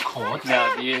view of the cord.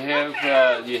 Now, do you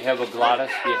have a glottis?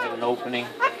 Do you have an opening?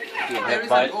 Do you have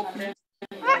bite? You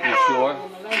sure?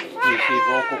 Do you see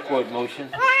vocal cord motion?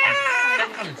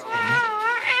 Second thing,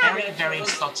 very, very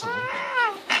subtle,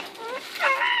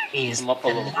 is the lack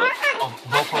of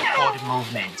vocal cord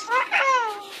movement.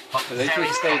 But So they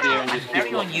just stay there and just keep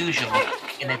very looking. unusual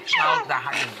in a child that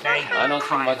has a very I don't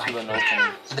see much cry of an like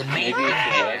opening. So the main Maybe thing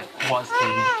it's here was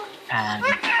the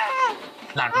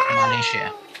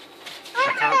laryngomalacia.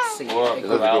 I can't see Or it.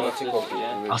 paralysis,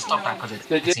 yeah. I'll stop that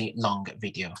because it's a long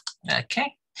video.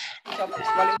 Okay.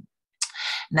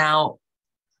 Now,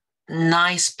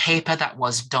 nice paper that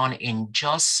was done in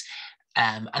JOS.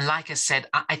 And like I said,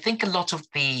 I think a lot of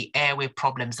the airway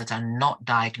problems that are not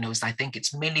diagnosed, I think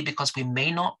it's mainly because we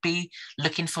may not be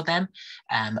looking for them.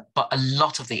 But a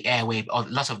lot of the airway, or a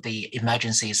lot of the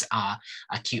emergencies are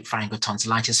acute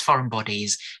pharyngotonsillitis, foreign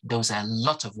bodies. Those are a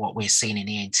lot of what we're seeing in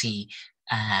ENT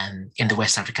in the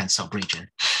West African sub-region.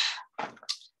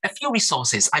 A few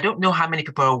resources. I don't know how many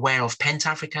people are aware of Pent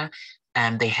Africa.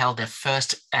 They held their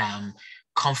first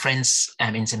conference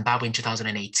in Zimbabwe in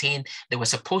 2018. They were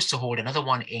supposed to hold another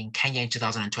one in Kenya in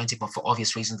 2020, but for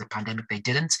obvious reasons, the pandemic, they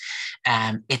didn't.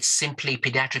 It's simply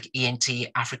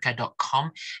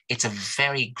pediatricenTafrica.com. It's a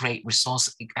very great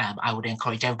resource. I would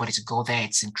encourage everybody to go there.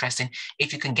 It's interesting.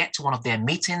 If you can get to one of their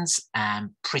meetings,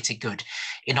 pretty good.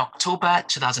 In October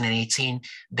 2018,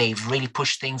 they've really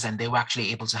pushed things, and they were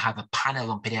actually able to have a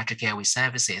panel on pediatric airway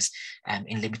services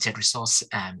in limited resource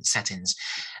settings.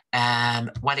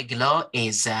 Wale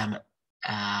is the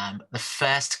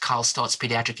first Karl Stott's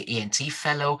pediatric ENT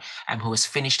fellow who has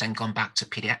finished and gone back to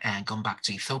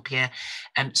Ethiopia.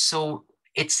 So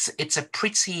it's a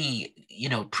pretty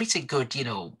good,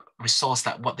 resource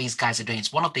that what these guys are doing.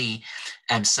 It's one of the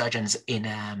surgeons in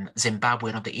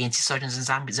Zimbabwe, one of the ENT surgeons in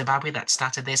Zimbabwe that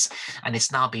started this, and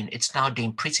it's now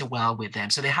doing pretty well with them.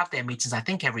 So they have their meetings, I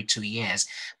think, every 2 years,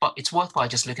 but it's worthwhile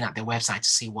just looking at their website to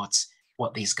see what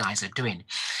these guys are doing.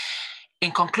 In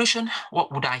conclusion,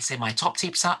 what would I say my top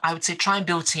tips are? I would say try and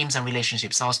build teams and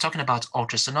relationships. So I was talking about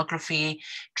ultrasonography,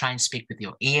 try and speak with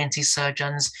your ENT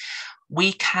surgeons.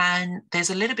 There's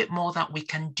a little bit more that we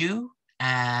can do.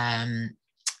 And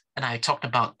I talked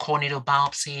about core needle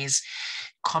biopsies.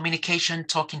 Communication,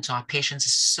 talking to our patients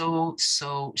is so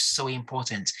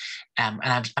important. And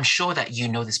I'm sure that you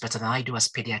know this better than I do as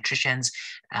pediatricians.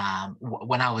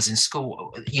 When I was in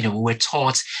school, we were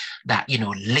taught that,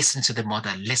 listen to the mother,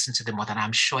 and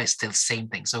I'm sure it's still the same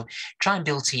thing. So try and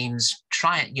build teams,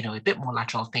 try, a bit more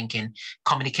lateral thinking,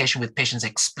 communication with patients,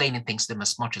 explaining things to them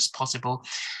as much as possible.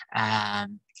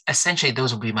 Essentially,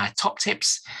 those will be my top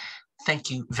tips.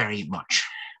 Thank you very much.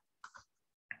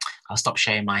 I'll stop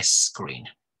sharing my screen.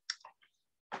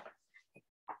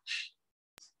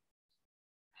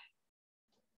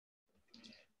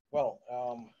 Well,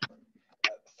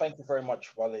 thank you very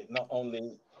much, Wale. Not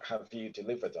only have you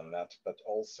delivered on that, but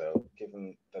also,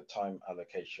 given the time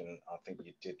allocation, I think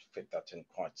you did fit that in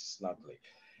quite snugly.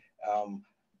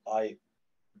 I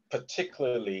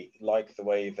particularly like the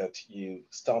way that you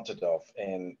started off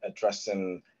in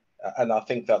addressing, and I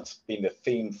think that's been the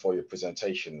theme for your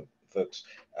presentation, that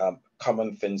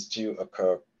common things do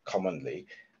occur commonly,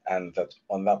 and that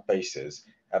on that basis,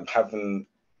 having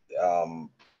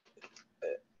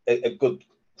a good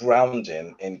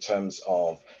grounding in terms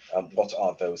of what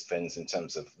are those things in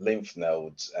terms of lymph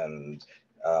nodes and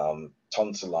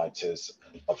tonsillitis,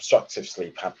 obstructive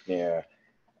sleep apnea,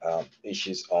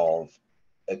 issues of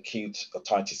acute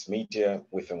otitis media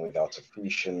with and without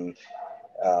effusion,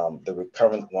 the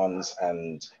recurrent ones,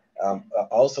 and I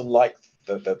also like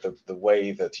the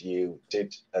way that you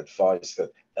did advise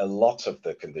that a lot of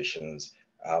the conditions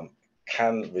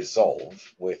can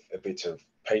resolve with a bit of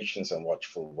patience and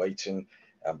watchful waiting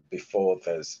before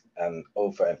there's an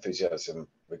over-enthusiasm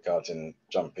regarding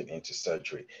jumping into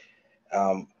surgery.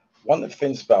 One of the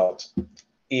things about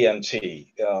ENT,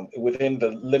 within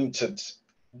the limited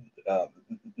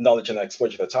knowledge and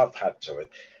exposure that I've had to it,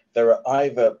 there are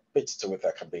either bits to it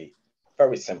that can be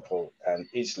very simple and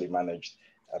easily managed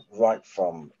right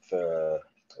from the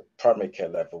primary care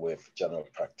level with general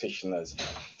practitioners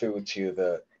through to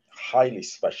the highly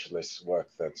specialist work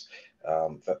that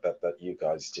you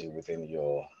guys do within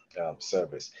your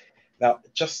service. Now,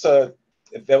 just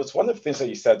there was one of the things that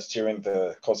you said during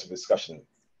the course of the discussion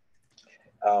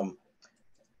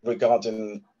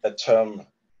regarding a term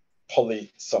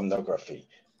polysomnography.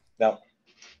 Now,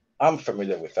 I'm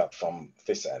familiar with that from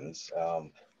this end.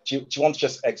 Do you want to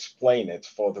just explain it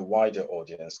for the wider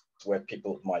audience where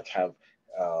people might have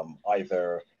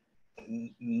either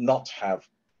not have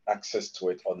access to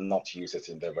it or not use it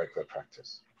in their regular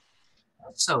practice?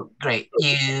 So great.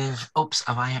 Oops,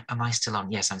 am I still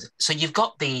on? Yes, so you've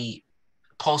got the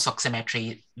pulse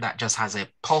oximetry that just has a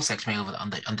pulse x-ray on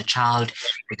the child.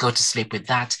 They go to sleep with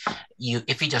that.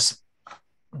 If you just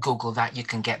Google that, you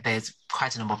can get, there's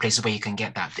quite a number of places where you can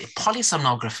get that. The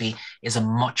polysomnography is a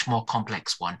much more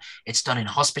complex one. It's done in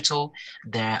hospital.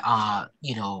 There are,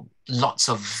 lots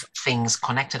of things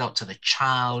connected up to the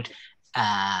child.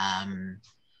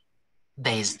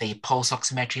 There's the pulse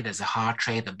oximetry, there's the heart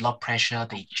rate, the blood pressure,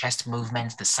 the chest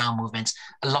movements, the sound movements,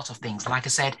 a lot of things. Like I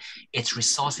said, it's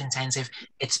resource intensive.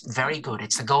 It's very good.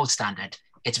 It's the gold standard.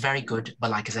 It's very good,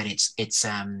 but like I said, it's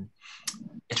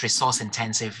resource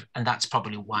intensive, and that's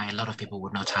probably why a lot of people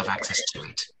would not have access to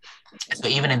it. So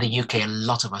even in the UK, a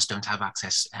lot of us don't have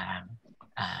access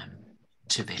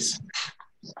to this.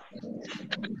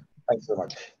 Thanks very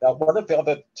much. Now, one of the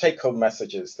other take-home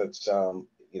messages that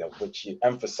which you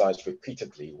emphasized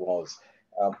repeatedly was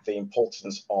the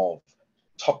importance of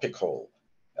topical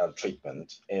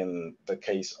treatment in the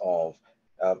case of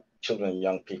children and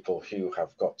young people who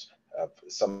have got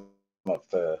some of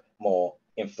the more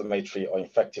inflammatory or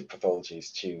infective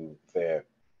pathologies to their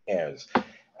ears.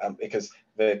 Because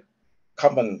the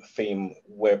common theme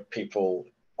where people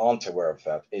aren't aware of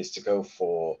that is to go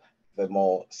for the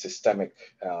more systemic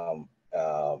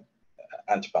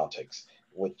antibiotics,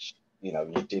 which you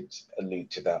did allude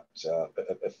to that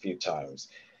a few times.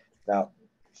 Now,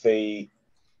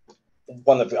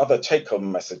 one of the other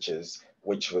take-home messages,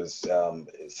 which was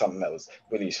something that was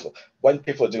really useful, when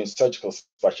people are doing surgical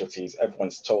specialties,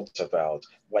 everyone's taught about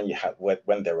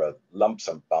when there are lumps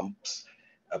and bumps,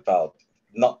 about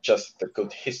not just the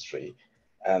good history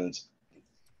and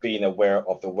being aware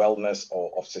of the wellness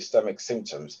or of systemic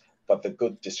symptoms, but the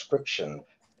good description,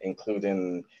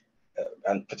 including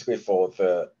and particularly for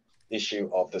the issue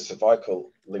of the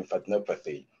cervical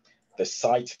lymphadenopathy, the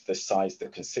site, the size, the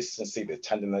consistency, the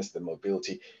tenderness, the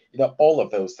mobility, all of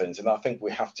those things. And I think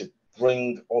we have to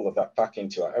bring all of that back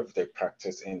into our everyday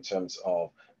practice in terms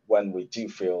of when we do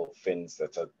feel things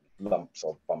that are lumps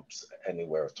or bumps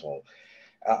anywhere at all.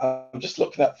 I'm just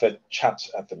looking at the chat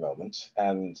at the moment,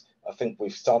 and I think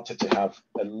we've started to have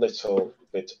a little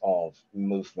bit of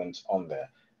movement on there.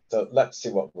 So let's see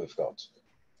what we've got.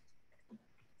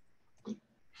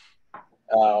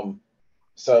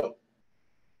 So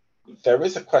there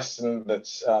is a question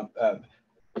that's no,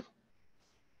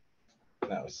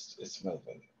 it's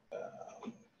moving.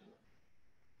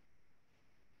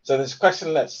 So there's a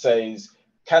question that says,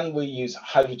 can we use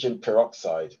hydrogen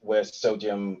peroxide where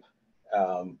sodium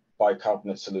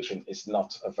bicarbonate solution is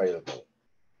not available?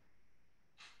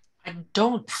 I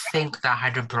don't think that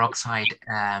hydrogen peroxide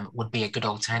would be a good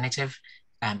alternative.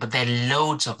 But there are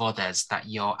loads of others that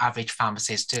your average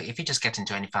pharmacist, if you just get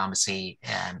into any pharmacy,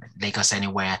 Lagos,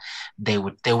 anywhere, they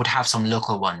would have some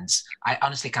local ones. I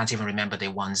honestly can't even remember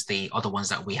the other ones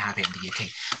that we have here in the UK,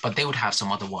 but they would have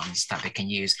some other ones that they can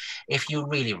use. If you're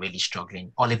really, really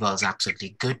struggling, olive oil is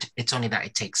absolutely good. It's only that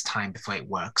it takes time before it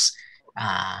works.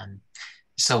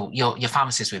 So your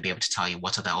pharmacist will be able to tell you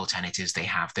what other alternatives they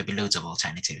have. There'll be loads of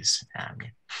alternatives.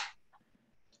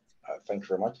 Thank you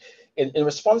very much. In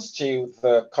response to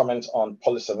the comment on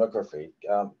polysomnography,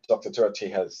 Dr.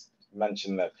 Turati has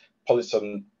mentioned that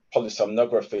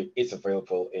polysomnography is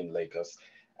available in Lagos,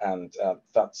 and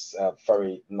that's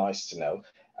very nice to know.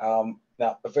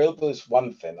 Now, available is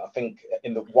one thing. I think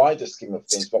in the wider scheme of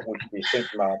things, what we should be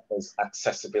thinking about is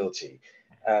accessibility.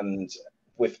 And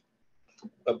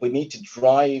we need to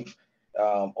drive,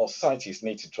 or societies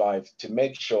need to drive to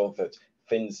make sure that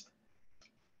things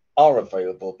are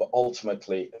available, but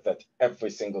ultimately that every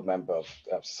single member of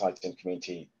society and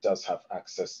community does have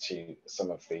access to some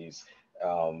of these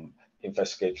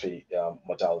investigatory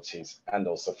modalities and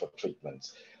also for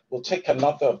treatment. We'll take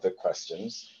another of the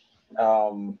questions.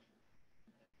 Do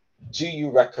you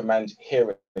recommend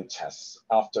hearing tests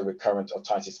after recurrent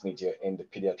otitis media in the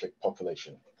pediatric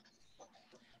population?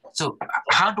 So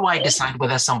how do I decide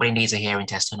whether somebody needs a hearing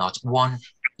test or not? One,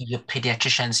 your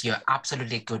pediatricians, you're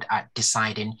absolutely good at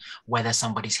deciding whether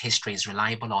somebody's history is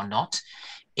reliable or not.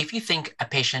 If you think a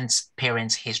patient's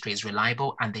parents' history is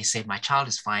reliable and they say, my child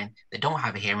is fine, they don't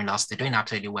have a hearing loss, they're doing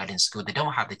absolutely well in school, they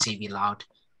don't have the TV loud,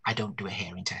 I don't do a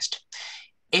hearing test.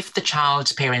 If the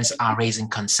child's parents are raising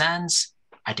concerns,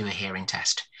 I do a hearing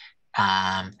test.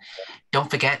 Don't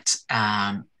forget,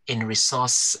 in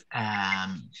resource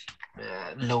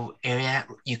low area,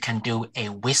 you can do a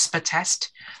whisper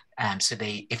test. So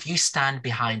if you stand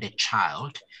behind a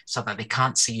child so that they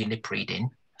can't see you lip reading,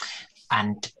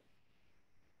 and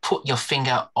put your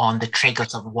finger on the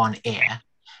triggers of one ear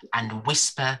and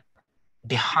whisper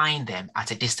behind them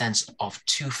at a distance of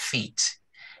 2 feet.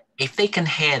 If they can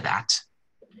hear that,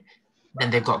 then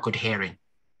they've got good hearing.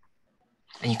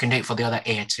 And you can do it for the other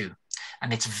ear too.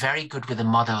 And it's very good with the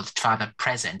mother or the father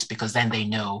present, because then they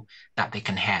know that they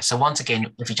can hear. So once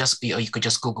again, if you could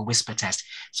just Google whisper test.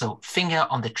 So finger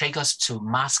on the triggers to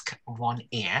mask one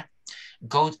ear,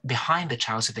 go behind the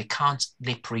child so they can't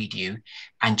lip read you,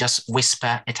 and just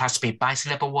whisper. It has to be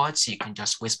bisyllable words. So you can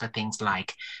just whisper things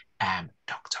like,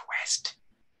 Dr. West,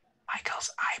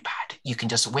 Michael's iPad. You can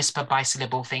just whisper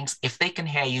bisyllable things. If they can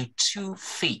hear you 2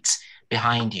 feet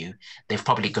behind you, they've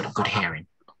probably got good hearing.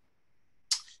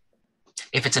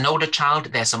 If it's an older child,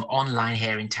 there's some online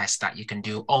hearing tests that you can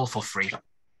do all for free.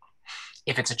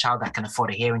 If it's a child that can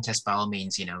afford a hearing test, by all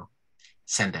means,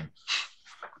 send them.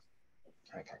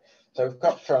 Okay, so we've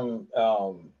got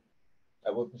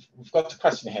we've got a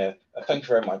question here. Thank you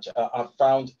very much. I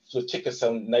found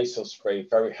fluticasone nasal spray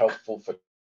very helpful for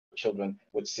children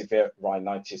with severe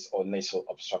rhinitis or nasal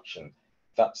obstruction.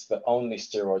 That's the only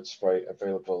steroid spray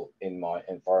available in my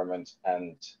environment,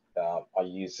 and I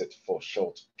use it for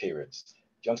short periods.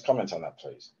 Do you want to comment on that,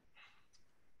 please?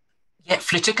 Yeah,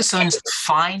 fluticasone is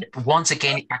fine. Once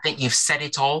again, I think you've said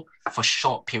it all, for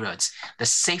short periods. The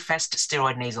safest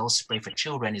steroid nasal spray for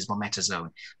children is mometasone.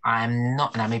 I'm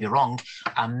not, and I may be wrong,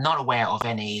 I'm not aware of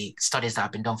any studies that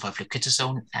have been done for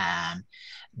fluticasone.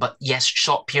 But yes,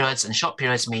 short periods, and short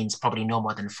periods means probably no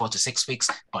more than 4 to 6 weeks,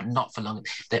 but not for long.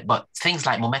 But things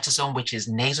like mometasone, which is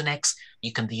Nasonex,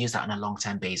 you can use that on a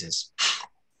long-term basis.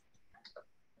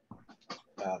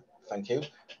 Thank you.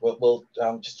 We'll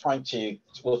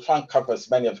try and cover as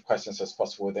many of the questions as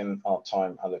possible within our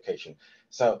time allocation.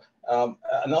 So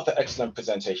another excellent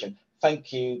presentation.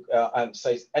 Thank you. And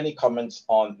says, any comments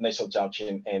on nasal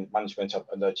gouging in management of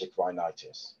allergic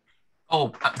rhinitis?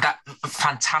 Oh, that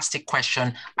fantastic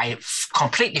question. I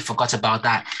completely forgot about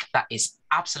that. That is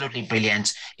absolutely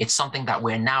brilliant. It's something that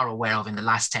we're now aware of in the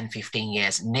last 10, 15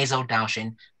 years. Nasal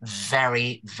gouging,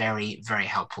 very, very, very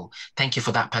helpful. Thank you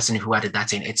for that person who added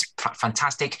that in. It's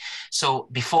fantastic. So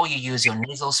before you use your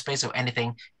nasal sprays or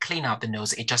anything, clean out the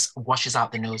nose. It just washes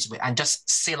out the nose, and just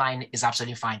saline is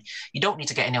absolutely fine. You don't need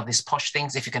to get any of these posh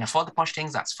things. If you can afford the posh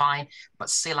things, that's fine. But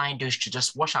saline douche to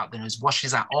just wash out the nose,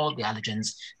 washes out all the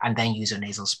allergens, and then use your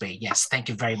nasal spray. Yes, thank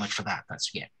you very much for that.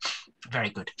 That's, yeah, very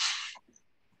good.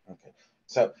 Okay.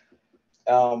 So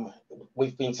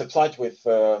we've been supplied with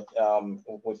phone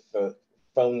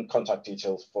contact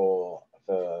details for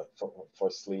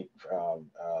sleep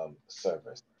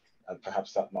service, and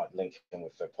perhaps that might link in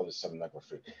with the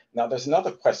polysomnography. Now, there's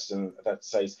another question that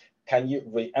says, can you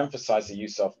re-emphasize the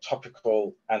use of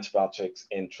topical antibiotics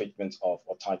in treatment of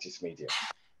otitis media?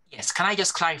 Yes, can I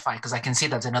just clarify, because I can see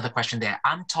there's another question there.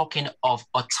 I'm talking of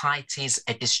otitis,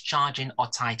 a discharging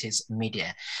otitis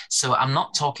media. So I'm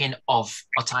not talking of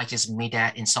otitis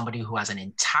media in somebody who has an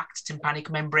intact tympanic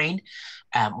membrane.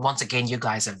 Once again, you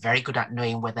guys are very good at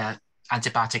knowing whether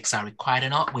antibiotics are required or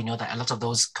not. We know that a lot of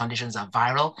those conditions are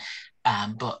viral,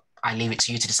 but I leave it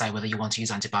to you to decide whether you want to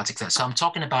use antibiotics. So I'm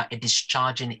talking about a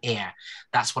discharging ear.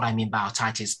 That's what I mean by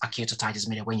otitis, acute otitis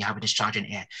media, when you have a discharging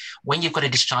ear. When you've got a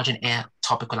discharging ear,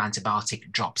 topical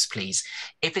antibiotic drops, please.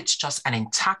 If it's just an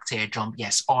intact eardrum,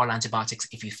 yes, oral antibiotics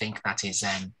if you think that is,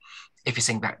 if you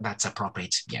think that that's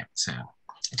appropriate. Yeah, so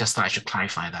I just thought I should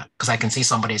clarify that, because I can see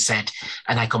somebody said,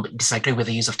 and I disagree with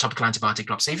the use of topical antibiotic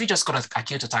drops. So if you just got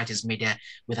acute otitis media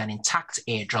with an intact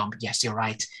eardrum, yes, you're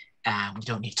right. You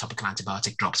don't need topical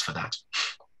antibiotic drops for that.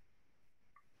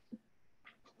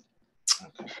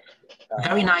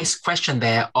 Very nice question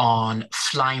there on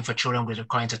flying for children with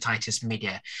recurrent otitis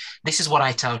media. This is what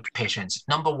I tell patients.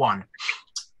 Number one,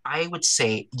 I would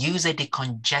say use a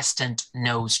decongestant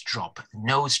nose drop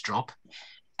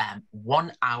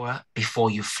 1 hour before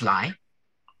you fly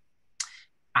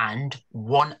and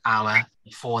 1 hour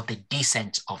before the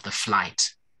descent of the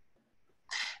flight.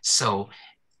 So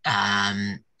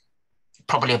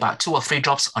probably about 2 or 3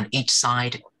 drops on each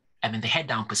side in the head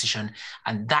down position,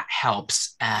 and that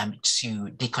helps to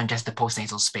decongest the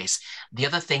postnasal space. The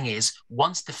other thing is,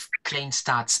 once the plane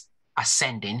starts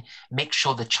ascending, make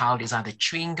sure the child is either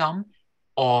chewing gum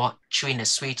or chewing a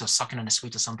sweet or sucking on a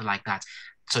sweet or something like that.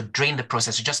 So during the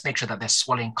process, you just make sure that they're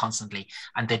swallowing constantly,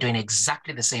 and they're doing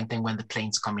exactly the same thing when the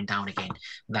plane's coming down again.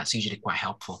 That's usually quite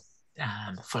helpful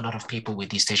for a lot of people with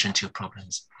these station 2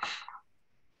 problems.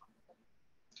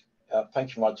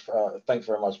 Thank you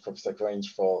very much, Professor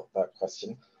Grange, for that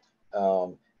question.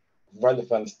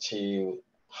 Relevant to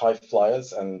high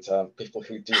flyers and people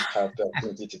who do have the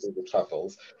opportunity to do the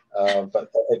travels.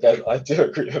 But again, I do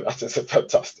agree that that is a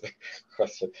fantastic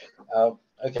question.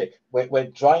 Okay, we're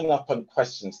drying up on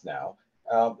questions now.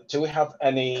 Do we have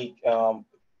any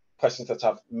questions that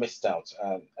I've missed out?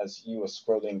 As you were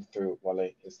scrolling through, Wale,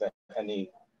 is there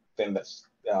anything that's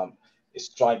is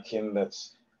striking that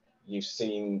you've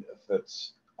seen that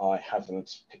I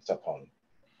haven't picked up on?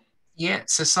 Yeah,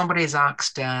 so somebody's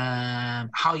asked,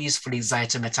 how useful is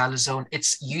zytometalazone?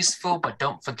 It's useful, but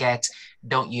don't forget,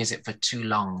 don't use it for too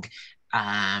long.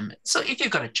 So if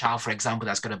you've got a child, for example,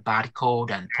 that's got a bad cold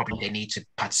and probably they need to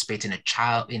participate in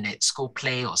a school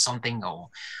play or something or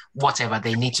whatever,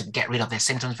 they need to get rid of their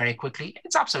symptoms very quickly,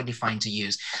 it's absolutely fine to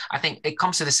use. I think it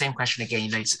comes to the same question again,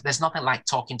 there's nothing like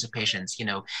talking to patients,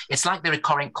 it's like the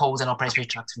recurrent colds and upper respiratory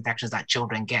tract infections that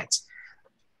children get.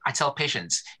 I tell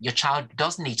patients, your child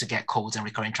does need to get colds and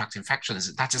recurrent tract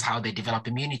infections. That is how they develop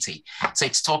immunity. So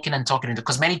it's talking,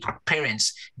 because many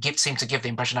parents seem to give the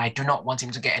impression, I do not want him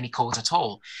to get any colds at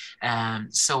all.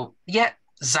 So yeah,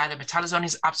 zylometalazone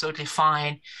is absolutely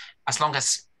fine as long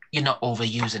as you're not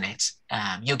overusing it.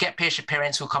 You'll get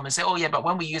parents who come and say, oh yeah, but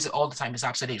when we use it all the time, it's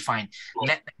absolutely fine.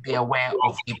 Let them be aware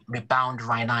of the rebound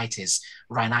rhinitis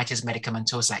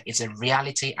medicamentosa. It's a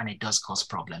reality and it does cause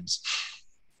problems.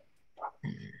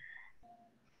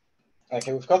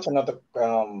 Okay, we've got another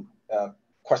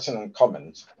question and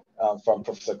comment from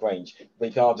Professor Grange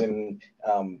regarding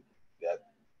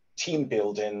team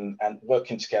building and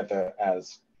working together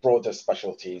as broader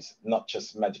specialties, not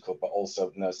just medical, but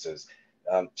also nurses,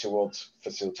 towards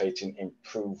facilitating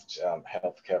improved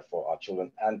healthcare for our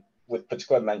children, and with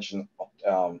particular mention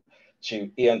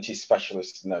to ENT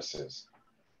specialist nurses.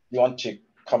 You want to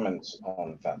comment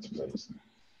on that, please?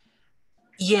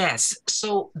 Yes,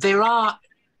 so there are,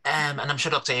 and I'm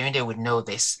sure Dr. Olarinde would know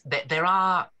this, that there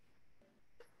are,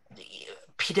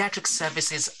 pediatric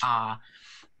services are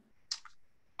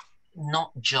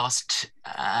not just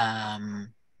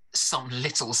some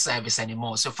little service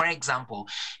anymore. So for example,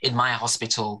 in my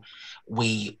hospital,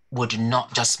 we would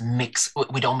not just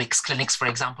we don't mix clinics, for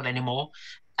example, anymore.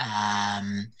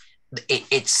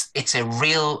 It's a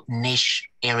real niche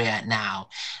area now.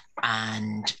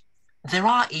 And there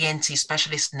are ENT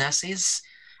specialist nurses.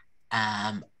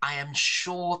 I am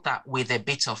sure that with a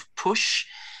bit of push,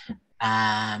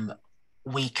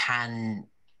 we can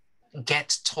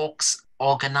get talks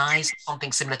organized,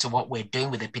 something similar to what we're doing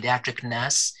with a pediatric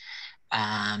nurse,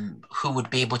 who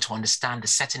would be able to understand the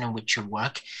setting in which you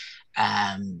work.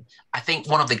 I think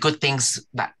one of the good things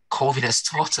that COVID has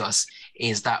taught us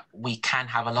is that we can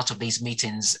have a lot of these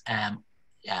meetings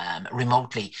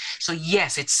remotely. So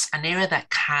yes, it's an area that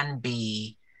can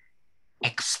be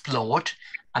explored,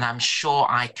 and I'm sure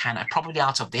I can, probably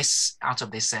out of this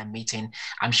meeting,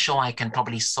 I'm sure I can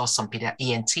probably source some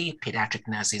ENT pediatric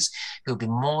nurses who'll be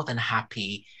more than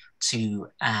happy to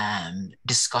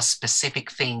discuss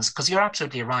specific things, because you're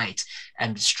absolutely right.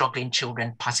 Struggling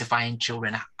children, pacifying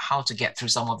children, how to get through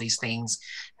some of these things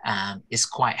is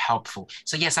quite helpful.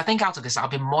 So yes, I think out of this, I'll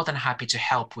be more than happy to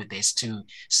help with this, to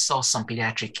source some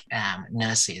pediatric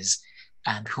nurses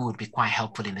who would be quite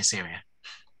helpful in this area.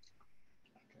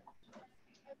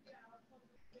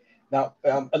 Now,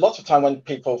 a lot of time when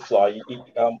people fly,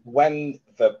 when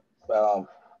the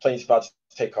plane is about to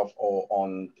take off or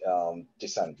on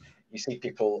descent, you see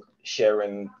people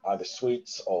sharing either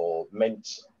sweets or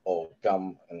mint or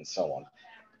gum and so on.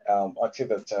 I see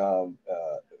that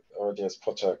already has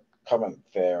put a comment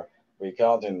there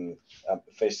regarding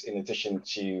this, in addition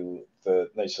to the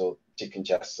nasal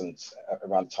decongestants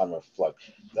around the time of flight.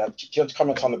 Do you want to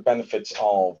comment on the benefits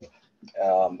of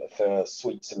the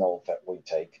sweets and all that we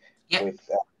take? Yeah. With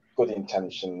good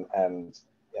intention, and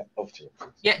yeah, over to you.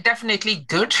 Yeah, definitely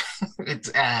good. It's,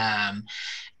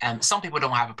 some people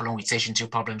don't have a problem with station 2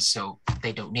 problems, so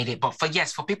they don't need it. But for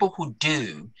people who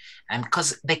do,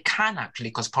 because they can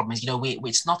actually cause problems.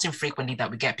 It's not infrequently that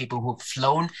we get people who've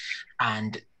flown,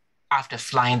 and after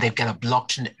flying, they've got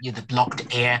the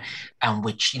blocked air,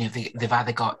 which they've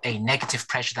either got a negative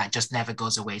pressure that just never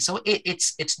goes away. So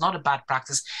it's not a bad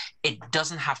practice. It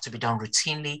doesn't have to be done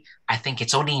routinely. I think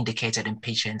it's only indicated in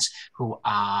patients who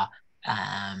are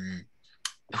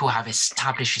who have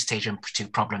established stage 2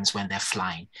 problems when they're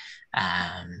flying.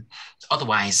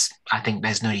 Otherwise, I think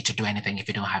there's no need to do anything if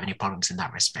you don't have any problems in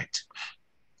that respect.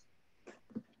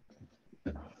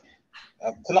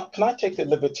 Can I take the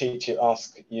liberty to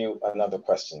ask you another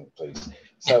question, please?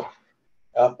 So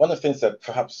One of the things that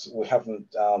perhaps we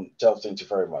haven't delved into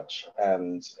very much,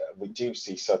 and we do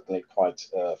see certainly quite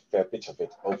a fair bit of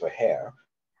it over here,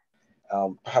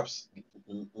 perhaps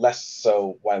less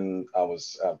so when I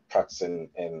was practicing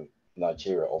in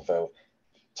Nigeria, although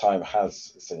time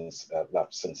has since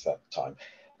lapsed since that time,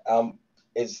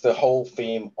 is the whole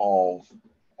theme of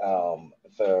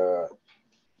the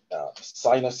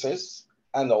sinuses,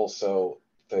 and also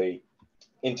the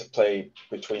interplay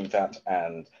between that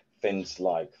and things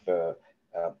like the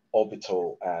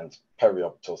orbital and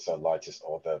periorbital cellulitis,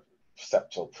 or the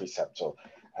septal, preseptal,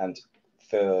 and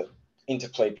the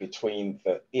interplay between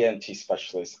the ENT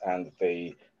specialist and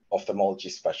the ophthalmology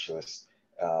specialist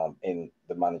in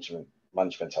the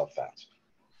management of that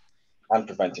and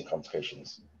preventing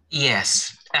complications.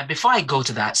 Yes. Before I go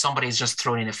to that, somebody's just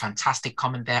thrown in a fantastic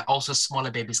comment there. Also,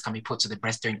 smaller babies can be put to the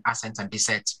breast during ascent and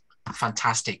descent.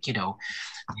 Fantastic, you know,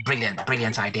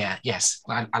 brilliant idea. Yes,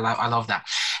 I love that.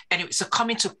 Anyway, so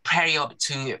coming to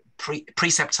preseptal,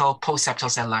 postseptal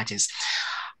cellulitis.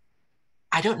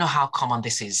 I don't know how common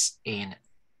this is in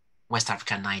West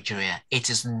Africa and Nigeria. It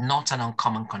is not an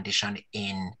uncommon condition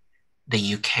in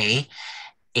the UK.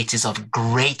 It is of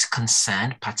great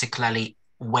concern, particularly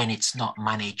when it's not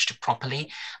managed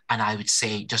properly. And I would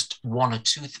say just one or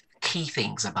two key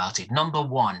things about it. Number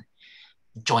one,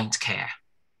 joint care.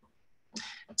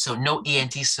 So no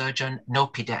ENT surgeon, no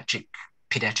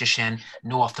pediatrician,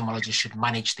 no ophthalmologist should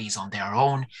manage these on their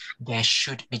own. There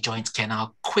should be joint care. And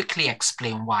I'll quickly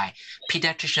explain why.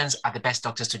 Pediatricians are the best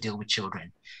doctors to deal with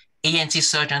children. ENT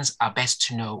surgeons are best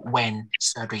to know when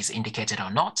surgery is indicated or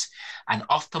not. And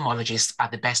ophthalmologists are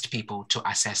the best people to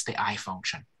assess the eye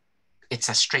function. It's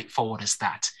as straightforward as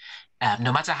that.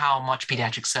 No matter how much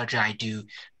pediatric surgery I do,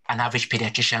 an average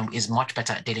pediatrician is much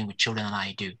better at dealing with children than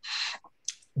I do.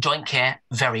 Joint care,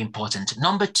 very important.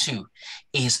 Number two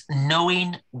is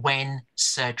knowing when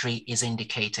surgery is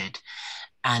indicated.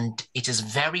 And it is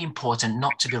very important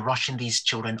not to be rushing these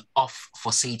children off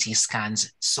for CT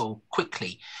scans so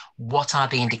quickly. What are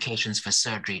the indications for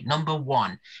surgery? Number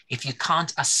one, if you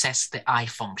can't assess the eye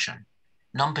function.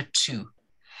 Number two,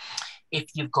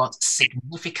 if you've got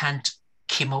significant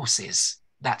chemosis,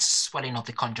 that's swelling of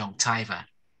the conjunctiva.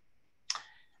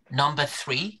 Number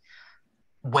three,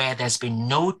 where there's been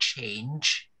no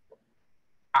change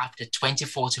after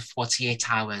 24 to 48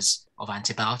 hours of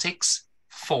antibiotics.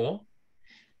 Four,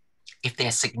 if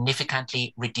there's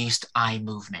significantly reduced eye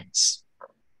movements.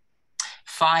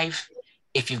 Five,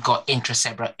 if you've got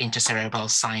intracerebral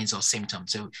signs or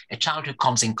symptoms. So a child who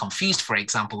comes in confused, for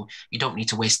example, you don't need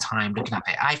to waste time looking at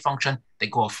their eye function, they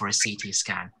go off for a CT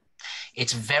scan.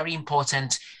 It's very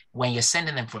important when you're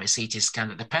sending them for a CT scan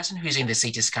that the person who's in the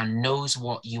CT scan knows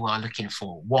what you are looking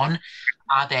for. One,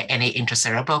 are there any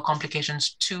intracerebral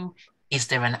complications? Two, is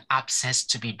there an abscess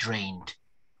to be drained?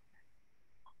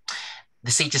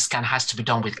 The CT scan has to be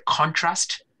done with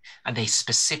contrast, and they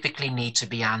specifically need to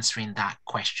be answering that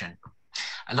question.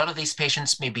 A lot of these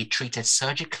patients may be treated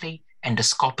surgically,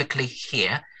 endoscopically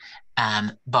here,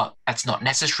 but that's not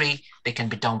necessary. They can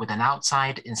be done with an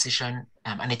outside incision,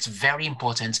 and it's very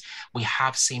important. We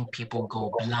have seen people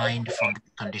go blind from the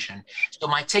condition. So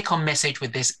my take-home message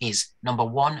with this is, number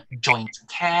one, joint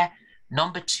care.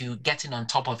 Number two, getting on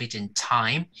top of it in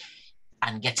time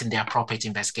and getting the appropriate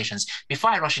investigations. Before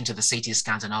I rush into the CT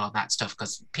scans and all of that stuff,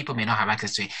 because people may not have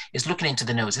access to it, is looking into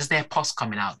the nose. Is there pus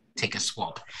coming out? Take a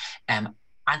swab.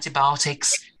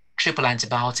 Antibiotics, triple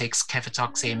antibiotics,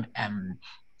 cefotoxim,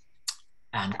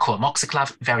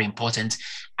 coamoxiclav, very important.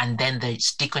 And then the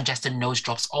decongestant nose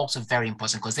drops, also very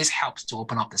important, because this helps to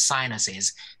open up the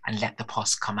sinuses and let the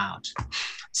pus come out.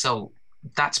 So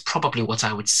that's probably what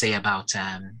I would say about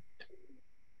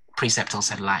preseptal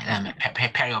cellulitis,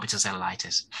 periorbital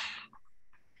cellulitis.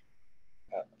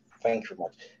 Thank you very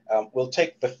much. We'll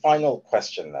take the final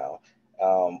question now,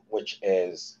 which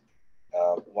is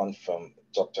one from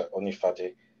Dr.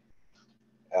 Onifade,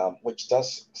 which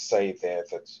does say there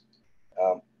that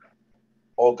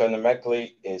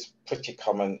organomegaly is pretty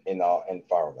common in our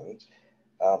environment.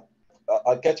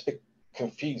 I get a bit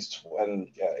confused when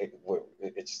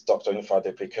it's Dr.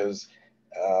 Onifade, because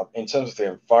in terms of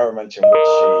the environment in which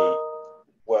she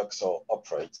works or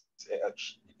operates,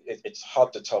 it's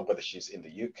hard to tell whether she's in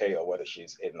the UK or whether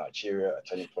she's in Nigeria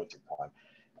at any point in time.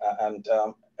 And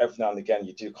every now and again,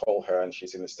 you do call her and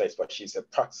she's in the States, but she's a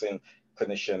practicing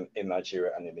clinician in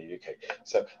Nigeria and in the UK.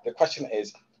 So the question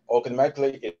is,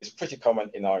 organomegaly is pretty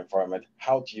common in our environment.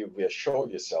 How do you reassure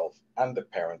yourself and the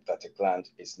parent that a gland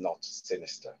is not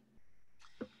sinister?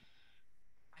 I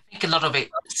think a lot of it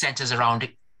centers around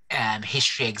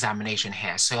history examination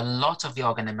here. So a lot of the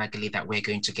organomegaly that we're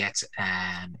going to get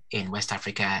in West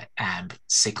Africa,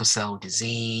 sickle cell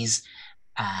disease,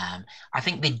 I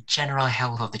think the general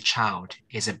health of the child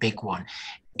is a big one.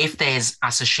 If there's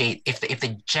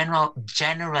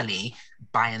generally,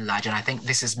 by and large, and I think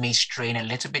this is me straying a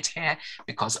little bit here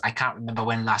because I can't remember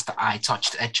when last I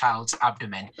touched a child's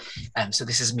abdomen. So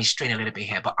this is me straying a little bit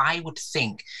here, but I would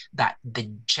think that the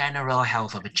general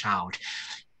health of a child,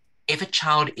 if a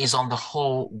child is on the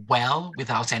whole well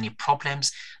without any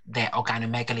problems, their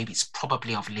organomegaly is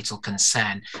probably of little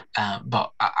concern.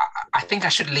 But I think I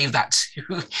should leave that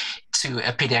to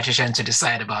a pediatrician to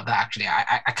decide about that. Actually,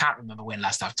 I can't remember when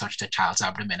last I've touched a child's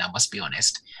abdomen, I must be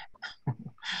honest.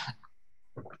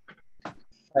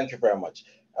 Thank you very much.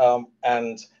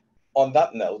 And on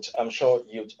that note, I'm sure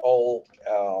you'd all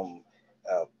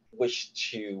wish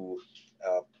to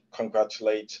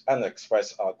congratulate and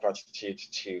express our gratitude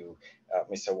to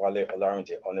Mr. Wale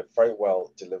Olarinde on a very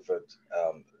well delivered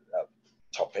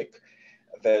topic.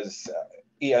 There's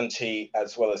ENT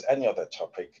as well as any other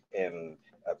topic in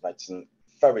medicine,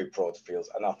 very broad fields,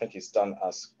 and I think he's done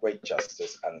us great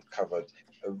justice and covered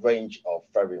a range of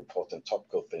very important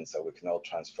topical things that we can all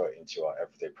transfer into our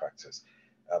everyday practice.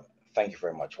 Thank you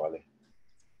very much, Wale.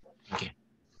 Thank you.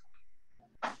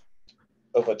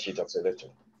 Over to you, Dr.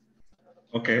 Little.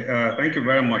 Okay, thank you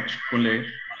very much, Kunle.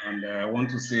 And I want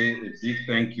to say a big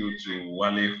thank you to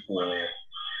Wale for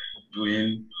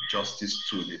doing justice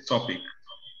to the topic.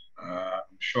 I'm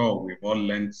sure we've all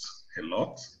learned a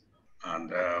lot,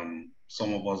 and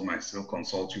some of us might still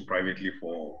consult you privately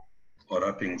for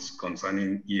other things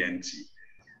concerning ENT.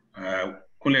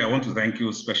 Kunle, I want to thank you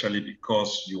especially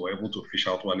because you were able to fish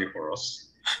out Wale for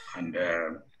us. And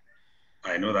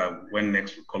I know that when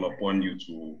next we call upon you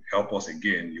to help us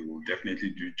again, you will definitely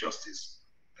do justice.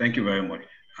 Thank you very much.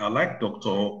 I'd like Dr.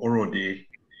 Orode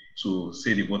to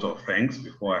say the vote of thanks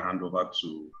before I hand over to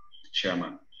the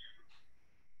chairman.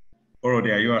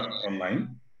 Orode, are you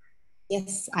online?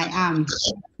 Yes, I am.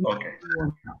 Okay.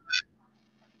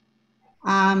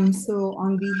 So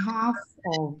on behalf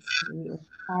of the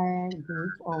entire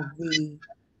group of the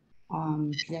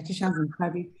pediatricians in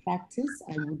private practice,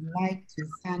 I would like to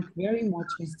thank very much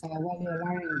Mr. Wale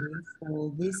Olarinde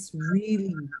for this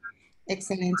really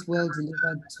excellent,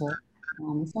 well-delivered talk.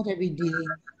 It's not every day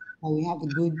that we have the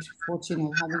good fortune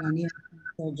of having an ENT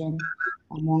surgeon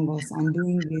among us and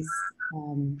doing this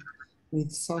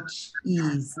with such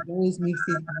ease. It always makes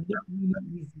it look really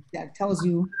easy. That tells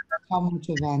you how much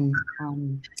of an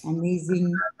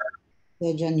amazing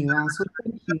surgeon you are. So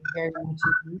thank you very much.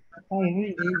 We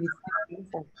thank you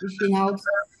for pushing out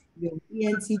your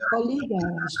ENT colleague, and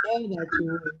I'm sure that you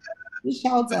will push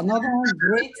out another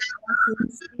great person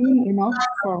soon enough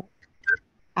for.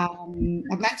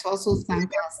 I'd like to also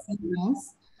thank our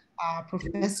seniors,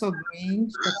 Professor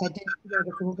Grange,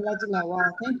 Dr.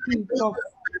 Lawal. Thank you, Prof.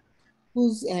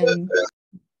 Who's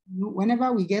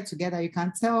whenever we get together, you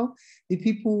can tell the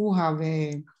people who have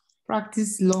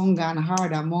practiced long and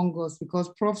hard among us, because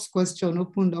Prof's question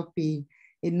opened up a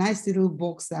nice little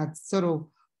box that sort of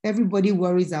everybody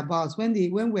worries about when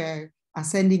we're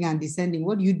ascending and descending.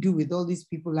 What do you do with all these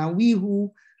people? And we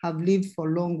who have lived for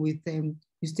long with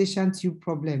eustachian tube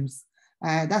problems.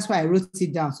 That's why I wrote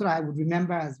it down so that I would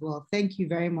remember as well. Thank you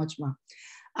very much, Ma.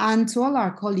 And to all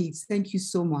our colleagues, thank you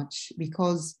so much,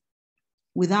 because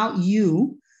without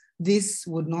you, this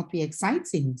would not be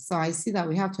exciting. So I see that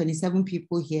we have 27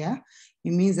 people here.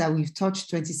 It means that we've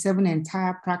touched 27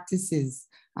 entire practices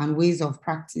and ways of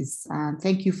practice. And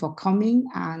thank you for coming.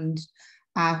 And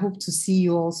I hope to see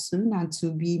you all soon and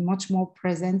to be much more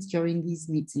present during these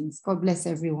meetings. God bless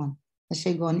everyone.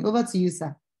 Ashegoni, over to you,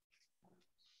 sir.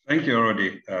 Thank you,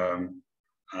 Orode.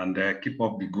 And keep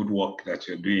up the good work that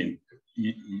you're doing.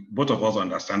 Both of us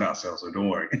understand ourselves, so don't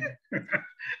worry.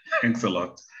 Thanks a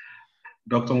lot.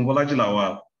 Dr. Mbolaji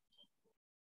Lawal,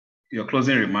 your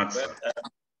closing remarks.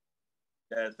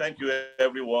 Thank you,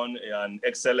 everyone. An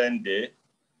excellent day.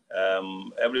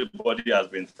 Everybody has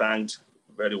been thanked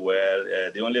very well.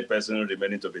 The only person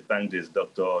remaining to be thanked is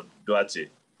Dr. Duarte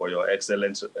for your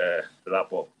excellent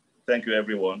rapport. Thank you,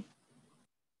 everyone.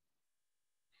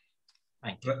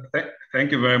 Thank you.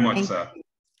 Thank you very much, sir.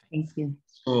 Thank you.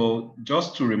 So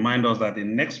just to remind us that the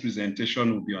next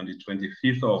presentation will be on the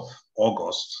 25th of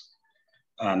August.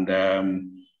 And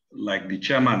like the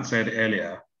chairman said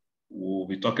earlier, we'll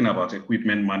be talking about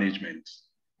equipment management,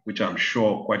 which I'm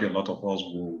sure quite a lot of us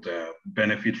would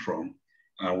benefit from.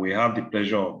 We have the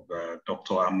pleasure of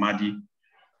Dr. Amadi.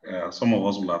 Some of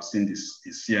us will have seen this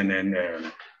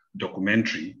CNN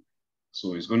documentary.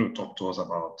 So he's going to talk to us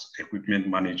about equipment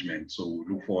management. So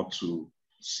we look forward to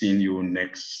seeing you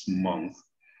next month.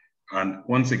 And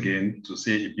once again, to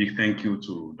say a big thank you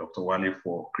to Dr. Wale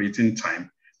for creating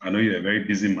time. I know you're a very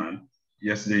busy man.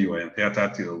 Yesterday, you were in theater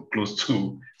till close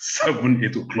to 7,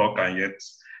 8 o'clock, and yet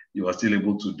you are still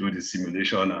able to do the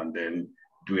simulation and then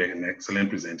do an excellent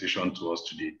presentation to us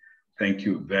today. Thank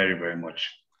you very, very much.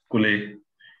 Kule,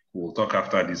 we'll talk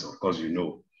after this, of course, you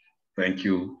know. Thank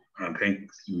you, and thank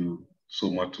you so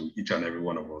much to each and every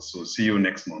one of us. So see you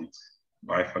next month.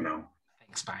 Bye for now.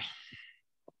 Thanks, bye.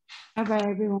 Bye-bye,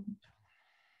 everyone.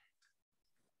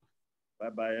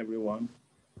 Bye-bye, everyone.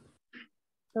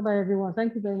 Bye-bye, everyone.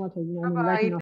 Thank you very much for inviting us.